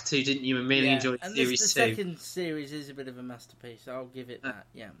went back to, didn't you, and really enjoyed series 2. The second series is a bit of a masterpiece. I'll give it that.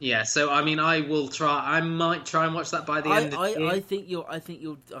 Yeah. Yeah. So I mean, I might try and watch that by the end of the year. I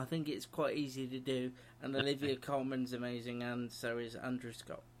think it's quite easy to do. And Olivia Colman's amazing, and so is Andrew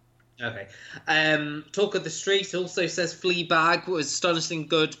Scott. Okay. Talk of the Street also says Fleabag was astonishingly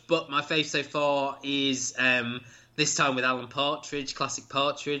good, but my fave so far is This Time with Alan Partridge, classic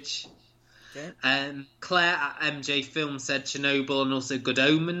Partridge. Okay. Claire at MJ Film said Chernobyl and also Good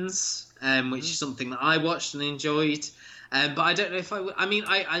Omens, which is something that I watched and enjoyed. But I don't know if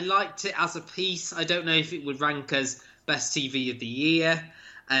I liked it as a piece. I don't know if it would rank as best TV of the year.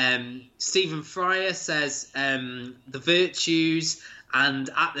 Stephen Fryer says The Virtues, and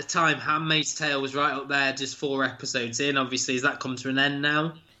at the time Handmaid's Tale was right up there, just 4 episodes in. Obviously, has that come to an end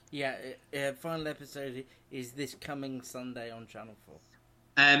now? Yeah, final episode is this coming Sunday on Channel 4.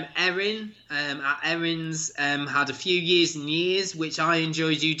 Erin at Erin's had a few years and years, which I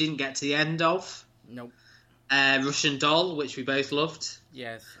enjoyed. You didn't get to the end of. Nope. Russian Doll, which we both loved.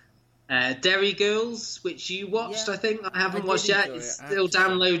 Yes. Derry Girls, which you watched, I think. I haven't watched yet. It's still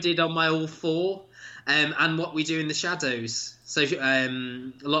downloaded on my All 4. And What We Do in the Shadows. So a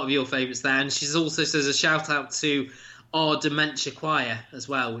lot of your favourites there. And she also says a shout out to our Dementia Choir as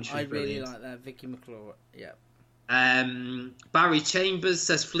well, which was brilliant. Really like that. Vicky McClure. Yeah. Barry Chambers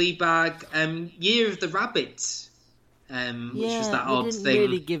says Fleabag. Year of the Rabbit. Which was that odd thing. We didn't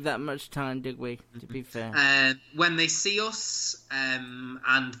really give that much time, did we? To be fair. When They See Us,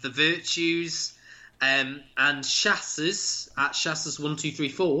 and The Virtues, and Shassas at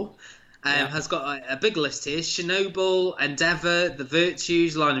Shassas1234 has got a big list here. Chernobyl, Endeavour, The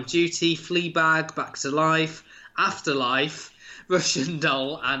Virtues, Line of Duty, Fleabag, Back to Life, Afterlife, Russian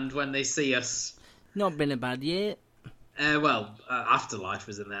Doll, and When They See Us. Not been a bad year. Afterlife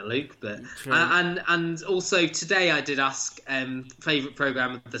was in there, Luke, but and also today I did ask favourite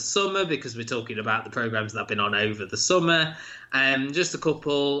programme of the summer, because we're talking about the programmes that have been on over the summer. Just a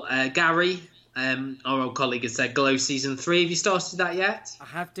couple. Gary, our old colleague, has said Glow Season 3. Have you started that yet? I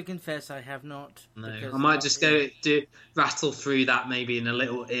have to confess I have not. No, I might just rattle through that maybe in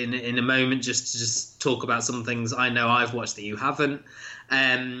a moment, just to just talk about some things I know I've watched that you haven't.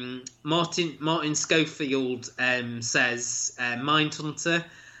 Martin Schofield says Mindhunter.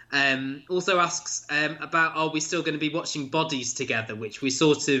 Also asks about, are we still going to be watching Bodies together, which we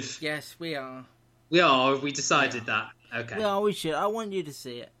sort of... Yes, we are. We are? Have we decided that? Okay. Yeah, we should. I want you to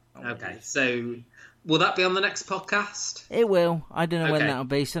see it. Okay, so will that be on the next podcast? It will. I don't know when that'll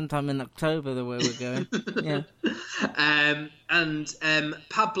be. Sometime in October, the way we're going. Yeah. And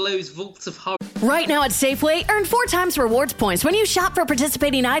Pablo's Vault of Horror. Right now at Safeway, earn 4 times rewards points when you shop for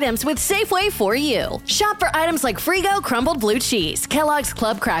participating items with Safeway for you. Shop for items like Frigo crumbled blue cheese, Kellogg's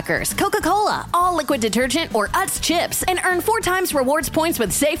Club crackers, Coca-Cola, all liquid detergent, or Utz chips, and earn 4 times rewards points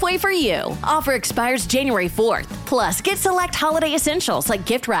with Safeway for you. Offer expires January 4th. Plus, get select holiday essentials like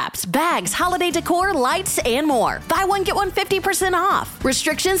gift wraps, bags, holiday decor, lights, and more. Buy one, get one 50% off.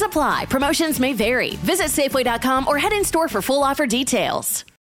 Restrictions apply. Promotions may vary. Visit Safeway.com or head in store for full offer details.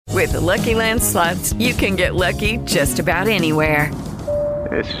 With the Lucky Land Slots, you can get lucky just about anywhere.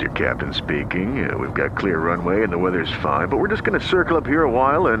 This is your captain speaking. We've got clear runway and the weather's fine, but we're just going to circle up here a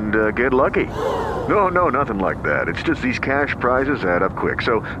while and get lucky. No, nothing like that. It's just these cash prizes add up quick.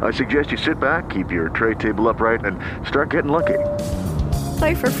 So I suggest you sit back, keep your tray table upright, and start getting lucky.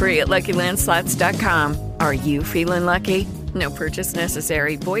 Play for free at LuckyLandSlots.com. Are you feeling lucky? No purchase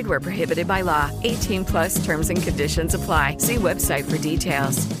necessary. Void where prohibited by law. 18 plus terms and conditions apply. See website for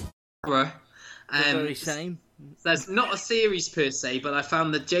details. Very same. There's not a series per se, but I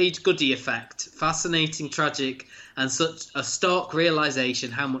found the Jade Goody effect fascinating, tragic, and such a stark realisation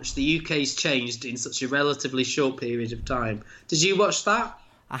how much the UK's changed in such a relatively short period of time. Did you watch that?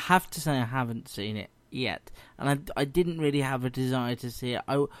 I have to say I haven't seen it yet, and I didn't really have a desire to see it.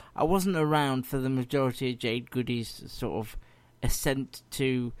 I wasn't around for the majority of Jade Goody's sort of ascent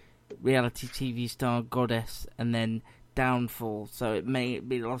to reality TV star goddess, and then downfall. So it may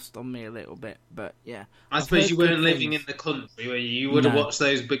be lost on me a little bit, but yeah. I suppose you weren't living in the country where you would have watched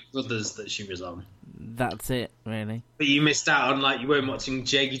those Big Brothers that she was on. That's it, really. But you missed out on, like, you weren't watching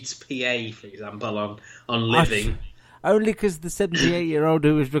Jade's PA, for example, on Living. Only because the 78-year-old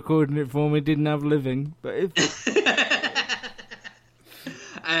who was recording it for me didn't have Living. But if...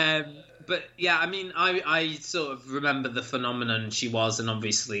 But yeah, I mean, I sort of remember the phenomenon she was, and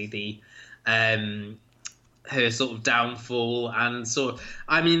obviously the her sort of downfall, and sort of,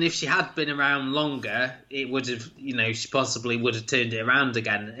 I mean, if she had been around longer, it would have, she possibly would have turned it around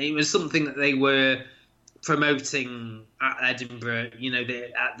again. It was something that they were promoting at Edinburgh.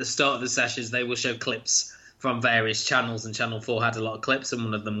 At the start of the sessions, they will show clips from various channels, and Channel 4 had a lot of clips, and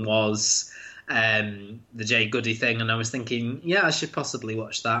one of them was the Jay Goody thing, and I was thinking, yeah, I should possibly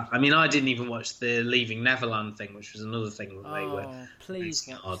watch that. I mean, I didn't even watch the Leaving Neverland thing, which was another thing that they were. Please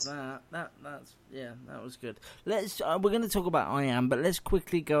watch that. That was good. Let's we're going to talk about I Am, but let's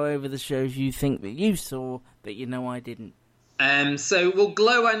quickly go over the shows you think that you saw that I didn't.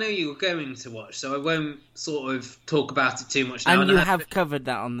 Glow, I know you were going to watch, so I won't sort of talk about it too much now. And you have covered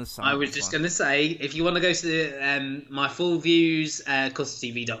that on the site. I was just going to say, if you want to go to my full views,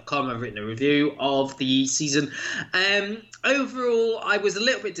 custardtv.com, I've written a review of the season. Overall, I was a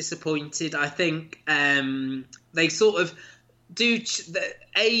little bit disappointed. I think they sort of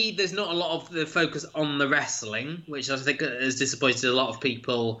there's not a lot of the focus on the wrestling, which I think has disappointed a lot of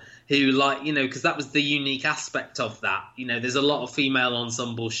people who because that was the unique aspect of that. There's a lot of female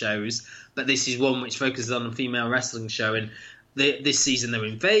ensemble shows, but this is one which focuses on a female wrestling show. And this season they're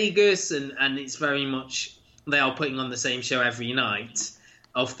in Vegas, and it's very much, they are putting on the same show every night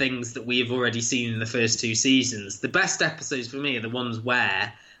of things that we have already seen in the first two seasons. The best episodes for me are the ones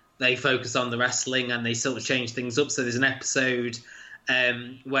where they focus on the wrestling and they sort of change things up. So there's an episode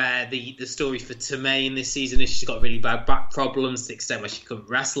where the story for Tomei in this season is she's got really bad back problems to the extent where she couldn't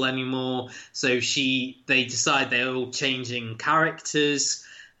wrestle anymore. So they decide they're all changing characters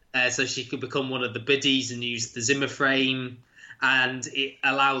so she could become one of the biddies and use the Zimmer frame. And it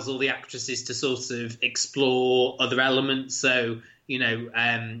allows all the actresses to sort of explore other elements. So,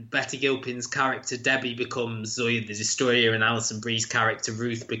 Betty Gilpin's character Debbie becomes Zoya the Destroyer, and Alison Brie's character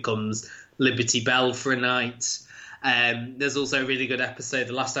Ruth becomes Liberty Bell for a night. There's also a really good episode,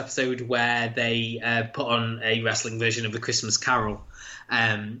 the last episode, where they put on a wrestling version of A Christmas Carol,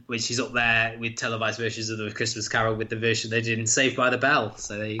 which is up there with televised versions of The Christmas Carol with the version they did in Saved by the Bell.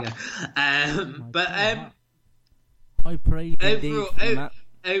 So there you go. I pray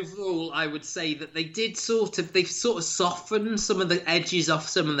overall, I would say that they've sort of softened some of the edges off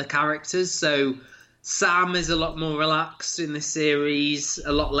some of the characters. So Sam is a lot more relaxed in this series,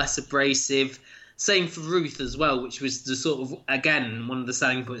 a lot less abrasive. Same for Ruth as well, which was the sort of, again, one of the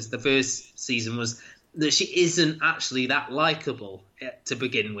selling points of the first season was that she isn't actually that likable to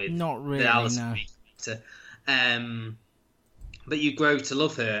begin with. Not really, no. But you grow to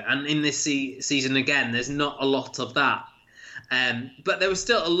love her. And in this season, again, there's not a lot of that. But there was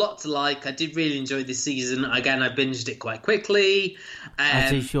still a lot to like. I did really enjoy this season. Again, I binged it quite quickly.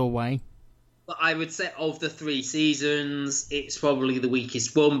 As is your way. But I would say of the three seasons, it's probably the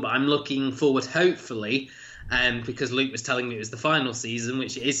weakest one. But I'm looking forward, hopefully, because Luke was telling me it was the final season,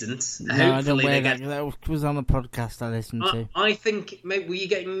 which it isn't. No, I don't wear that. That was on a podcast I listened to. I think, maybe, were you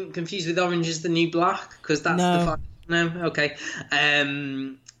getting confused with Orange is the New Black? Because that's the final. No? Okay.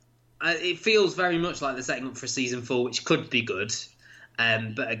 It feels very much like they're setting up for season 4, which could be good.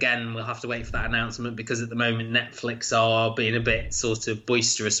 But again, we'll have to wait for that announcement, because at the moment Netflix are being a bit sort of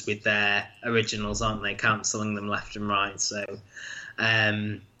boisterous with their originals, aren't they? Cancelling them left and right. So,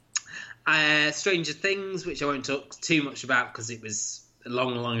 Stranger Things, which I won't talk too much about because it was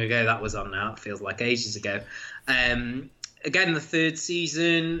long ago that was on now. It feels like ages ago. Again, the third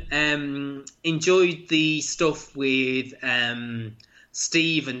season, enjoyed the stuff with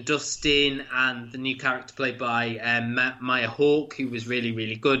Steve and Dustin and the new character played by Maya Hawke, who was really,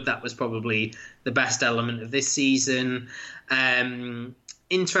 really good. That was probably the best element of this season.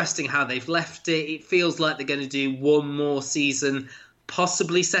 Interesting how they've left it. It feels like they're going to do one more season,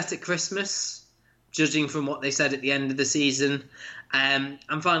 possibly set at Christmas, judging from what they said at the end of the season. And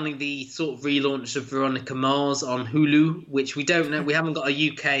finally, the sort of relaunch of Veronica Mars on Hulu, which we don't know. We haven't got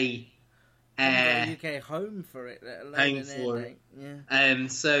a UK home for it. Home for it. Yeah.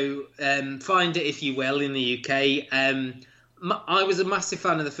 So find it if you will in the UK. I was a massive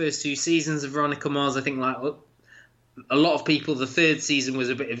fan of the first two seasons of Veronica Mars. I think like a lot of people, the third season was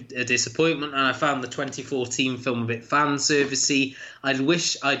a bit of a disappointment, and I found the 2014 film a bit fan servicey. I'd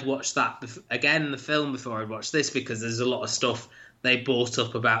wish I'd watched that again, the film, before I'd watched this, because there's a lot of stuff they brought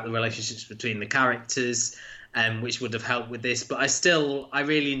up about the relationships between the characters, which would have helped with this. But I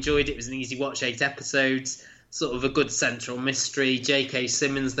really enjoyed it. It was an easy watch, 8 episodes, sort of a good central mystery. J.K.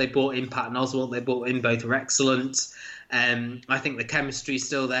 Simmons they brought in, Patton Oswalt they brought in, both were excellent. I think the chemistry's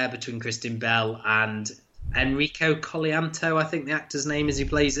still there between Kristen Bell and Enrico Colaianto, I think the actor's name is, who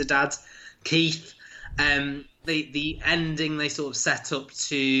plays the dad, Keith. The ending they sort of set up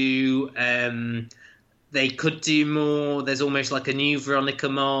to... they could do more. There's almost like a new Veronica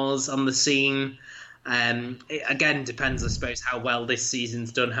Mars on the scene. It again depends, I suppose, how well this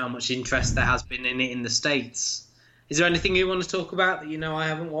season's done, how much interest there has been in it in the States. Is there anything you want to talk about that I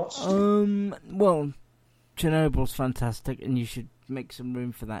haven't watched? Well, Chernobyl's fantastic, and you should make some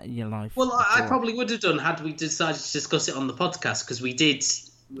room for that in your life. Well, I probably would have done had we decided to discuss it on the podcast, because we did.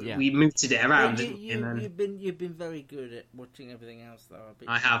 Yeah. We mooted it around. You've been very good at watching everything else, though.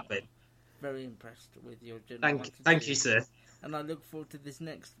 I have been. Very impressed with your general Thank you, sir. And I look forward to this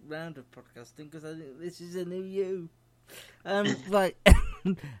next round of podcasting, because I think this is a new you. Right.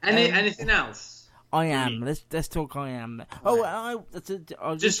 Anything else? I Am. Let's talk I Am.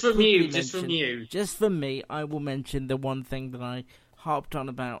 Just from you. Just from me, I will mention the one thing that I harped on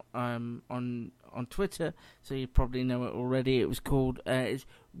about on Twitter, so you probably know it already. It was called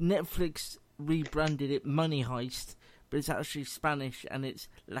Netflix rebranded it Money Heist, but it's actually Spanish, and it's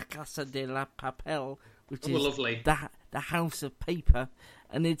La Casa de la Papel, which is lovely. The House of Paper,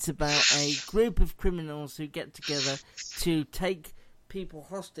 and it's about a group of criminals who get together to take people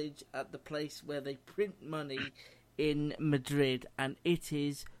hostage at the place where they print money in Madrid, and it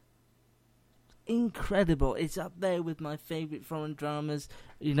is incredible. It's up there with my favourite foreign dramas.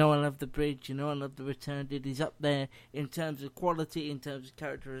 I love The Bridge, I love The Returned. It is up there in terms of quality, in terms of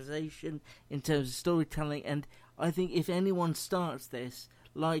characterisation, in terms of storytelling, and I think if anyone starts this,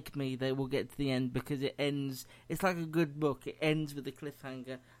 like me, they will get to the end, because it ends, it's like a good book, it ends with a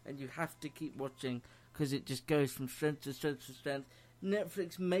cliffhanger, and you have to keep watching, because it just goes from strength to strength to strength.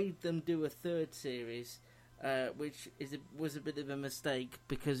 Netflix made them do a third series, which was a bit of a mistake,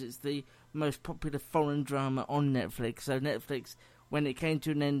 because it's the most popular foreign drama on Netflix. So Netflix, when it came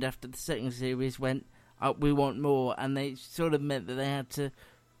to an end after the second series, went, we want more, and they sort of meant that they had to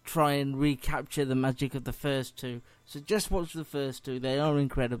try and recapture the magic of the first two. So just watch the first two. They are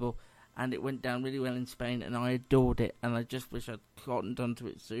incredible, and it went down really well in Spain, and I adored it, and I just wish I'd gotten onto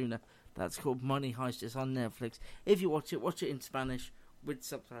it sooner. That's called Money Heist. It's on Netflix. If you watch it in Spanish with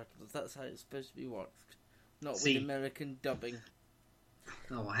subtitles. That's how it's supposed to be watched, not with American dubbing.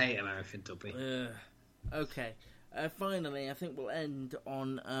 Oh, I hate American dubbing. Okay. Finally, I think we'll end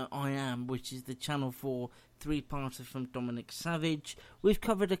on I Am, which is the Channel 4 three-parter from Dominic Savage. We've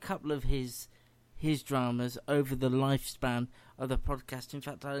covered a couple of his dramas over the lifespan of the podcast. In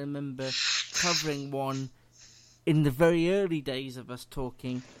fact, I remember covering one in the very early days of us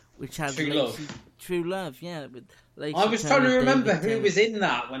talking, which had True Love, yeah. With I was trying to remember who was in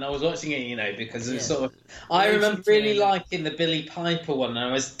that when I was watching it, because it was sort of... I remember really liking the Billie Piper one, and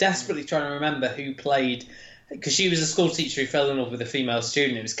I was desperately trying to remember who played... Because she was a school teacher who fell in love with a female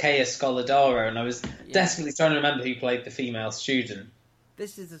student. It was Kea Scoladaro, and I was desperately trying to remember who played the female student.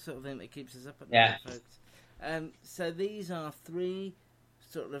 This is the sort of thing that keeps us up at night, folks. So these are three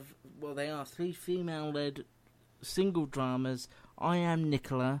female-led single dramas. I Am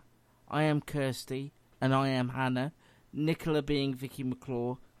Nicola, I Am Kirsty, and I Am Hannah. Nicola being Vicky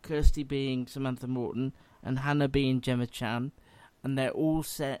McClure, Kirsty being Samantha Morton, and Hannah being Gemma Chan. And they're all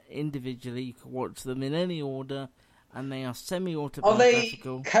set individually. You can watch them in any order, and they are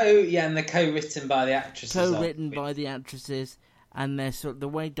semi-autobiographical. And they're co-written by the actresses. By the actresses, and they're the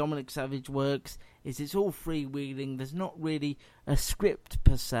way Dominic Savage works is it's all freewheeling. There's not really a script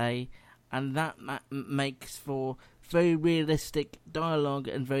per se, and that makes for very realistic dialogue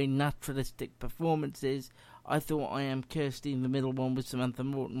and very naturalistic performances. I thought I Am Kirsty, the middle one with Samantha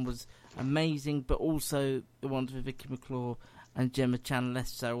Morton, was amazing, but also the ones with Vicky McClure and Gemma Chan less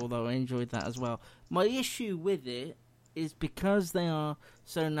so, although I enjoyed that as well. My issue with it is because they are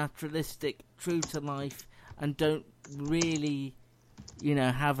so naturalistic, true to life, and don't really,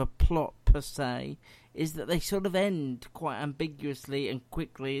 have a plot per se, is that they sort of end quite ambiguously and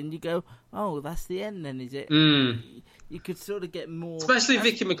quickly, and you go, oh, that's the end then, is it? You could sort of get more... Especially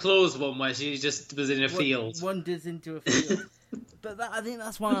Vicky McClure's one, where she just was in a field. Wanders into a field. But I think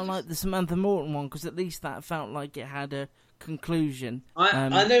that's why I like the Samantha Morton one, because at least that felt like it had a conclusion. I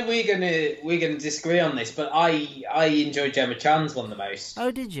know we're gonna disagree on this, but I enjoyed Gemma Chan's one the most.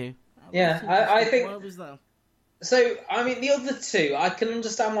 Oh, did you? Yeah, I think. Why was that? So, I mean, the other two, I can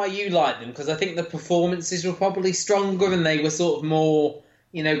understand why you like them, because I think the performances were probably stronger and they were sort of more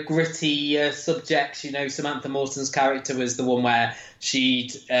gritty subjects. Samantha Morton's character was the one where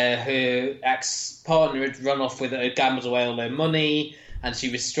her ex-partner had run off with her, gambled away all her money, and she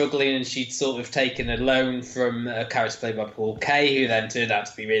was struggling, and she'd sort of taken a loan from a character played by Paul Kay, who then turned out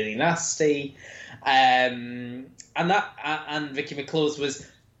to be really nasty. And Vicky McClaw's was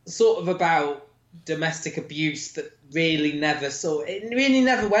sort of about domestic abuse that really never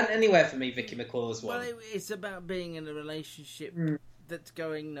went anywhere for me. Vicky McClaw's one. Well, it's about being in a relationship that's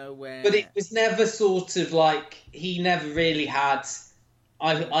going nowhere. But it was never sort of like, he never really had,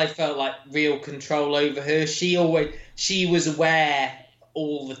 I felt like, real control over her. She was aware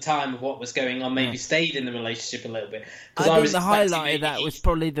all the time of what was going on, maybe stayed in the relationship a little bit. I think the highlight of that was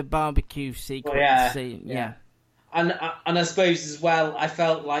probably the barbecue sequence scene. Yeah. And I suppose as well, I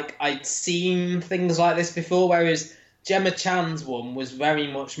felt like I'd seen things like this before, whereas Gemma Chan's one was very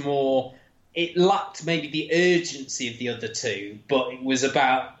much more, it lacked maybe the urgency of the other two, but it was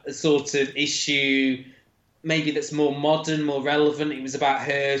about a sort of issue maybe that's more modern, more relevant. It was about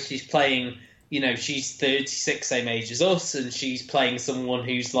her, she's playing, she's 36, same age as us, and she's playing someone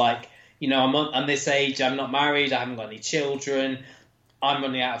who's like, I'm this age, I'm not married, I haven't got any children, I'm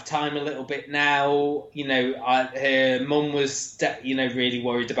running out of time a little bit now. Her mum was, really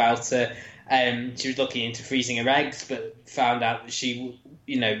worried about her. She was looking into freezing her eggs, but found out that she,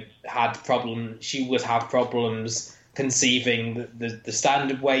 she would have problems conceiving the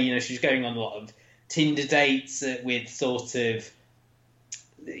standard way. She was going on a lot of Tinder dates with sort of,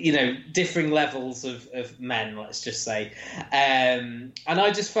 differing levels of men, let's just say. And I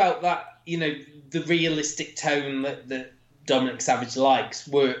just felt that, the realistic tone that Dominic Savage likes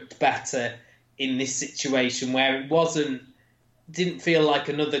worked better in this situation, where it didn't feel like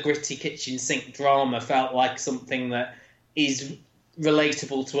another gritty kitchen sink drama. Felt like something that is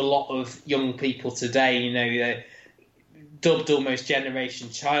relatable to a lot of young people today. They're dubbed almost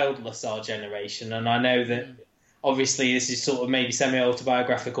Generation Childless, our generation, and I know that obviously this is sort of maybe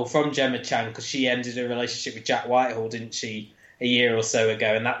semi-autobiographical from Gemma Chan, because she ended a relationship with Jack Whitehall, didn't she, a year or so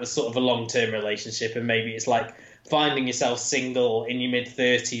ago, and that was sort of a long-term relationship, and maybe it's like finding yourself single in your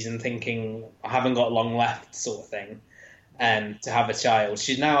mid-30s and thinking, I haven't got long left, sort of thing, to have a child.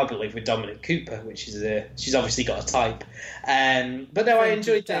 She's now, I believe, with Dominic Cooper, which is she's obviously got a type. But no, I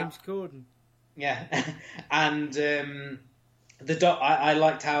enjoyed that. James Corden. Yeah. And I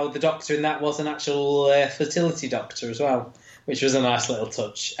liked how the doctor in that was an actual fertility doctor as well, which was a nice little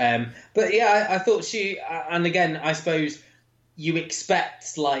touch. But yeah, I thought and again, I suppose you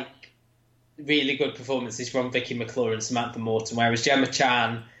expect like really good performances from Vicky McClaw and Samantha Morton, whereas Gemma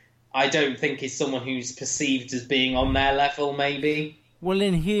Chan, I don't think is someone who's perceived as being on their level, maybe. Well,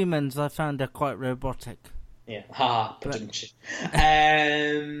 in Humans, I found her quite robotic. Yeah,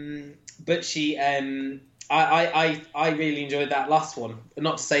 but she, I really enjoyed that last one.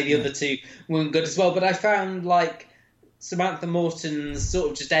 Not to say the other two weren't good as well, but I found like Samantha Morton's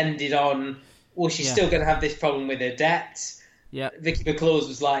sort of just ended on, well, she's still going to have this problem with her debt. Yeah. Vicky McClaw's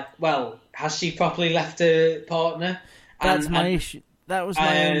was like, well, has she properly left her partner? That's my issue. That was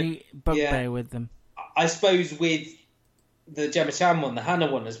my only bugbear with them. I suppose with the Gemma Chan one, the Hannah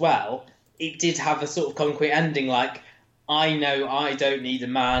one as well, it did have a sort of concrete ending, like, I know I don't need a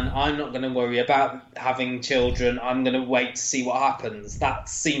man, I'm not going to worry about having children, I'm going to wait to see what happens. That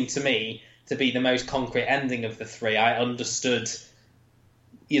seemed to me to be the most concrete ending of the three. I understood,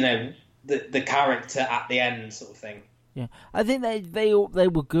 the character at the end, sort of thing. Yeah, I think they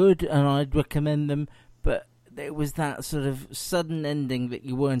were good, and I'd recommend them. But it was that sort of sudden ending that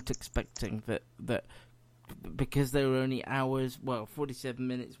you weren't expecting. That because they were only 47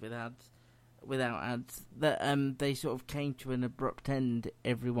 minutes without ads. That they sort of came to an abrupt end,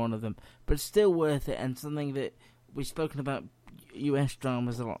 every one of them. But still worth it, and something that we've spoken about US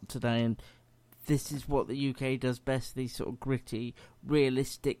dramas a lot today, and this is what the UK does best, these sort of gritty,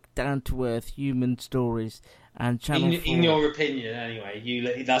 realistic, down-to-earth human stories. And Channel 4... In your opinion,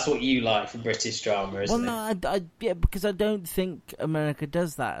 anyway, that's what you like from British drama, isn't it? Well, no, because I don't think America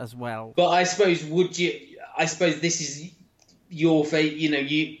does that as well. But I suppose, this is your fate,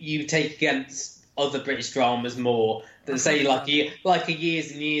 you take against other British dramas more, that say, like a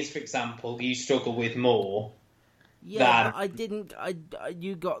Years and Years, for example, you struggle with more. Yeah, but I didn't.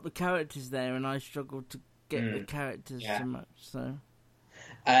 You got the characters there, and I struggled to get the characters so much. So,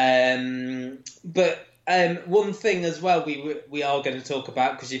 but one thing as well, we are going to talk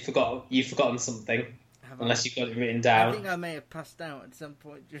about, because you've forgotten something, unless you've got it written down. I think I may have passed out at some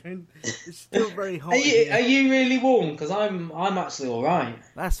point during. It's still very hot. Are you really warm? Because I'm actually all right.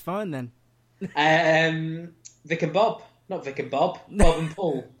 That's fine then. Vic and Bob, not Vic and Bob. Bob and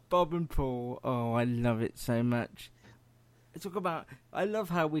Paul. Bob and Paul. Oh, I love it so much. talk about. I love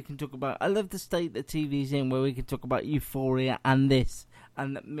how we can talk about. I love the state that TV's in, where we can talk about Euphoria and this,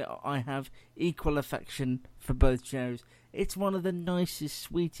 and I have equal affection for both shows. It's one of the nicest,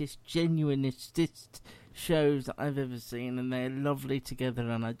 sweetest, genuinest shows that I've ever seen, and they're lovely together.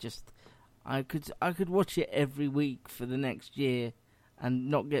 And I could watch it every week for the next year,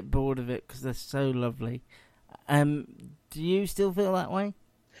 and not get bored of it because they're so lovely. Do you still feel that way?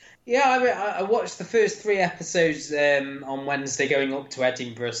 Yeah, I mean, I watched the first 3 episodes on Wednesday going up to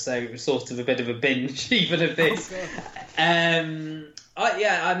Edinburgh, so it was sort of a bit of a binge even of this.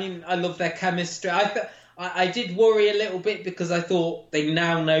 I mean, I love their chemistry. I did worry a little bit because I thought they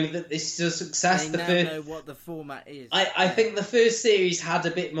now know that this is a success. They know what the format is. I think the first series had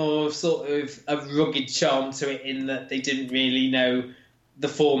a bit more of sort of a rugged charm to it in that they didn't really know the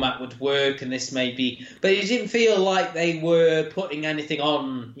format would work, and this may be, but it didn't feel like they were putting anything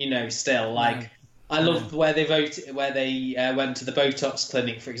on. Still like I loved where they went to the Botox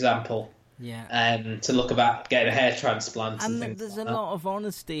clinic, for example. Yeah. To look about getting a hair transplant, and there's a lot of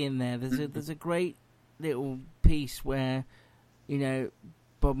honesty in there. There's a great little piece where,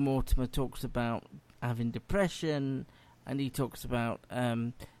 Bob Mortimer talks about having depression, and he talks about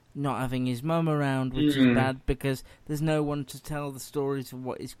not having his mum around, which is bad because there's no one to tell the stories of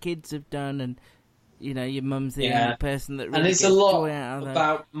what his kids have done, and your mum's the only person that really and it's gets a lot joy out of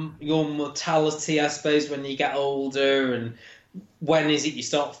about your mortality, I suppose, when you get older, and when is it you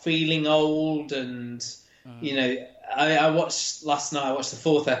start feeling old, and I watched last night. I watched the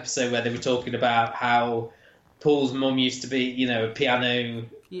 4th episode where they were talking about how Paul's mum used to be, a piano.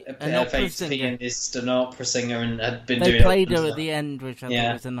 A famous pianist, an opera singer, and had been doing. They played her at the end, which I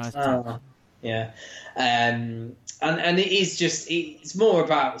thought was a nice touch. Yeah, and it is it's more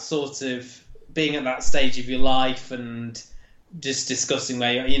about sort of being at that stage of your life and just discussing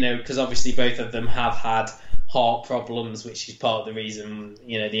where because obviously both of them have had heart problems, which is part of the reason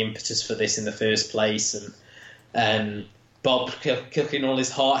the impetus for this in the first place, and Bob cooking all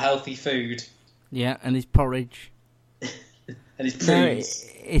his heart healthy food. Yeah, and his porridge. And his prunes.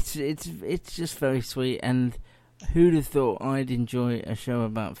 It's just very sweet, and who'd have thought I'd enjoy a show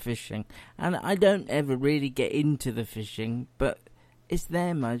about fishing? And I don't ever really get into the fishing, but it's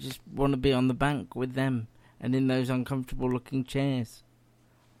them. I just want to be on the bank with them and in those uncomfortable-looking chairs.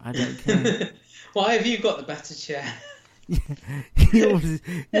 I don't care. Why have you got the better chair? yours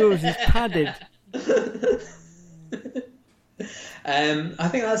is padded. I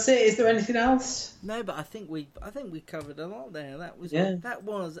think that's it. Is there anything else? No, but I think we covered a lot there. That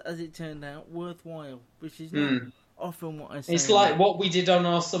was, as it turned out, worthwhile, which is not often what I say. It's like what we did on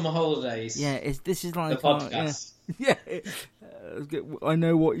our summer holidays. Yeah, this is like the podcast. I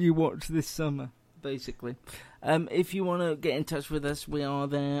know what you watched this summer, basically. If you want to get in touch with us, we are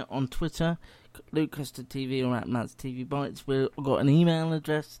there on Twitter, Luke Custard TV or at Matt's TV Bites. We've got an email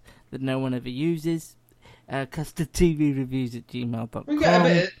address that no one ever uses. custardtvreviews@gmail.com.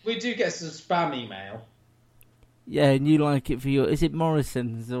 We do get some spam email. Yeah, and you like it for your... Is it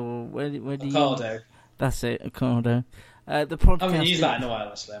Morrison's or where do you... Ocado. That's it, Ocado. The podcast... I haven't used that in a while,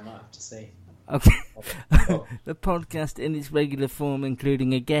 actually. I might have to see. Okay. The podcast in its regular form,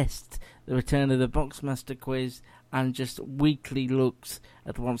 including a guest, the return of the Boxmaster quiz, and just weekly looks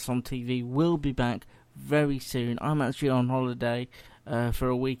at what's on TV, will be back very soon. I'm actually on holiday for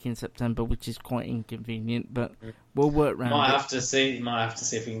a week in September, which is quite inconvenient, but we'll work around Might have to see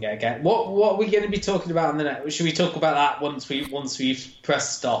if we can get a guest. What are we going to be talking about in the next? Should we talk about that once we've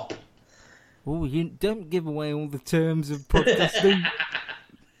pressed stop? Oh, you don't give away all the terms of podcasting.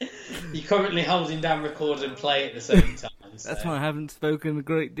 You're currently holding down record and play at the same time. So. That's why I haven't spoken a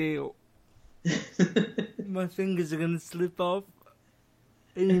great deal. My fingers are going to slip off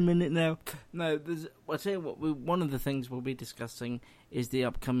any minute now. No, I'll tell you what, one of the things we'll be discussing is the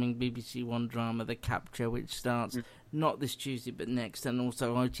upcoming BBC One drama, The Capture, which starts not this Tuesday but next, and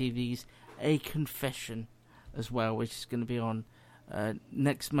also ITV's A Confession as well, which is going to be on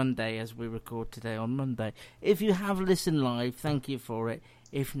next Monday as we record today on Monday. If you have listened live, thank you for it.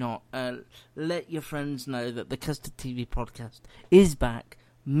 If not, let your friends know that the Custard TV podcast is back.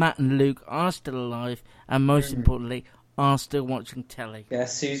 Matt and Luke are still alive, and most importantly, are still watching telly.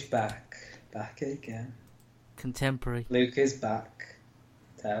 Guess who's back? Back again. Contemporary. Luke is back.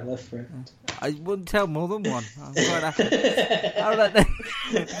 Tell a friend. I wouldn't tell more than one. I'm quite happy. All right then.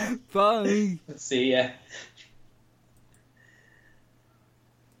 Bye. See ya.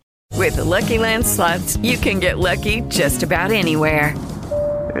 With the Lucky Land Slots, you can get lucky just about anywhere.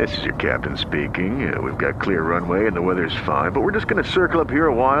 This is your captain speaking. We've got clear runway and the weather's fine, but we're just going to circle up here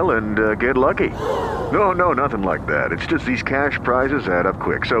a while and get lucky. No, nothing like that. It's just these cash prizes add up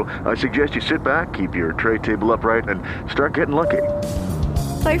quick. So I suggest you sit back, keep your tray table upright, and start getting lucky.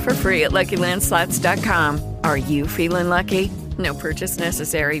 Play for free at LuckyLandSlots.com. Are you feeling lucky? No purchase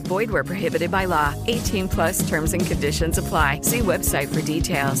necessary. Void where prohibited by law. 18+ terms and conditions apply. See website for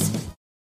details.